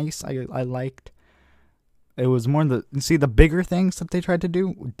nice. I liked. It was more the bigger things that they tried to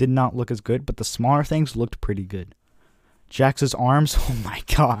do did not look as good, but the smaller things looked pretty good. Jax's arms, oh my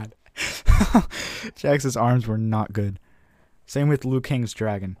god. Jax's arms were not good. Same with Liu Kang's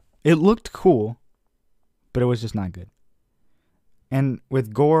dragon. It looked cool, but it was just not good. And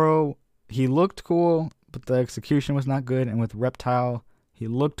with Goro, he looked cool, but the execution was not good. And with Reptile, he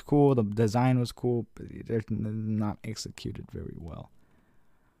looked cool, the design was cool, but they're not executed very well.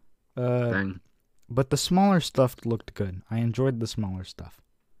 Dang. But the smaller stuff looked good. I enjoyed the smaller stuff.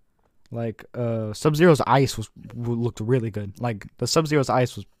 Like, Sub-Zero's ice looked really good. Like, the Sub-Zero's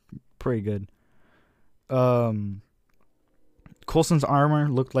ice was pretty good. Coulson's armor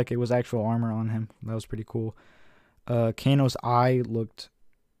looked like it was actual armor on him. That was pretty cool. Kano's eye looked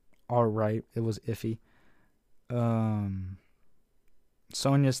alright. It was iffy.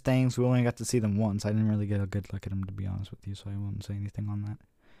 Sonya's things, we only got to see them once. I didn't really get a good look at them, to be honest with you, so I won't say anything on that.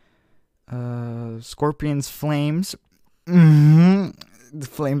 Scorpion's flames. The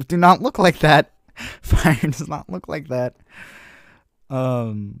flames do not look like that. Fire does not look like that.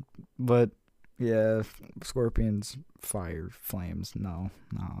 But yeah, Scorpion's fire flames. No,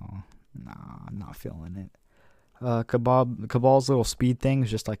 not feeling it. Cabal's little speed thing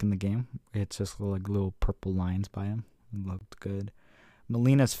is just like in the game. It's just like little purple lines by him. It looked good.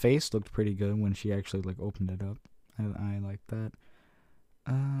 Melina's face looked pretty good when she actually like opened it up. I like that.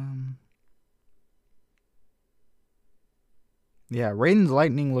 Yeah, Raiden's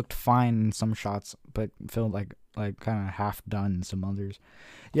lightning looked fine in some shots, but felt like kind of half done in some others.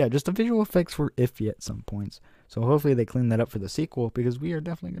 Yeah, just the visual effects were iffy at some points. So hopefully they clean that up for the sequel, because we are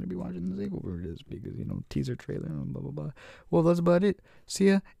definitely going to be watching the sequel for this, because, teaser trailer and blah, blah, blah. Well, that's about it. See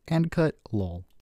ya, and cut, lol.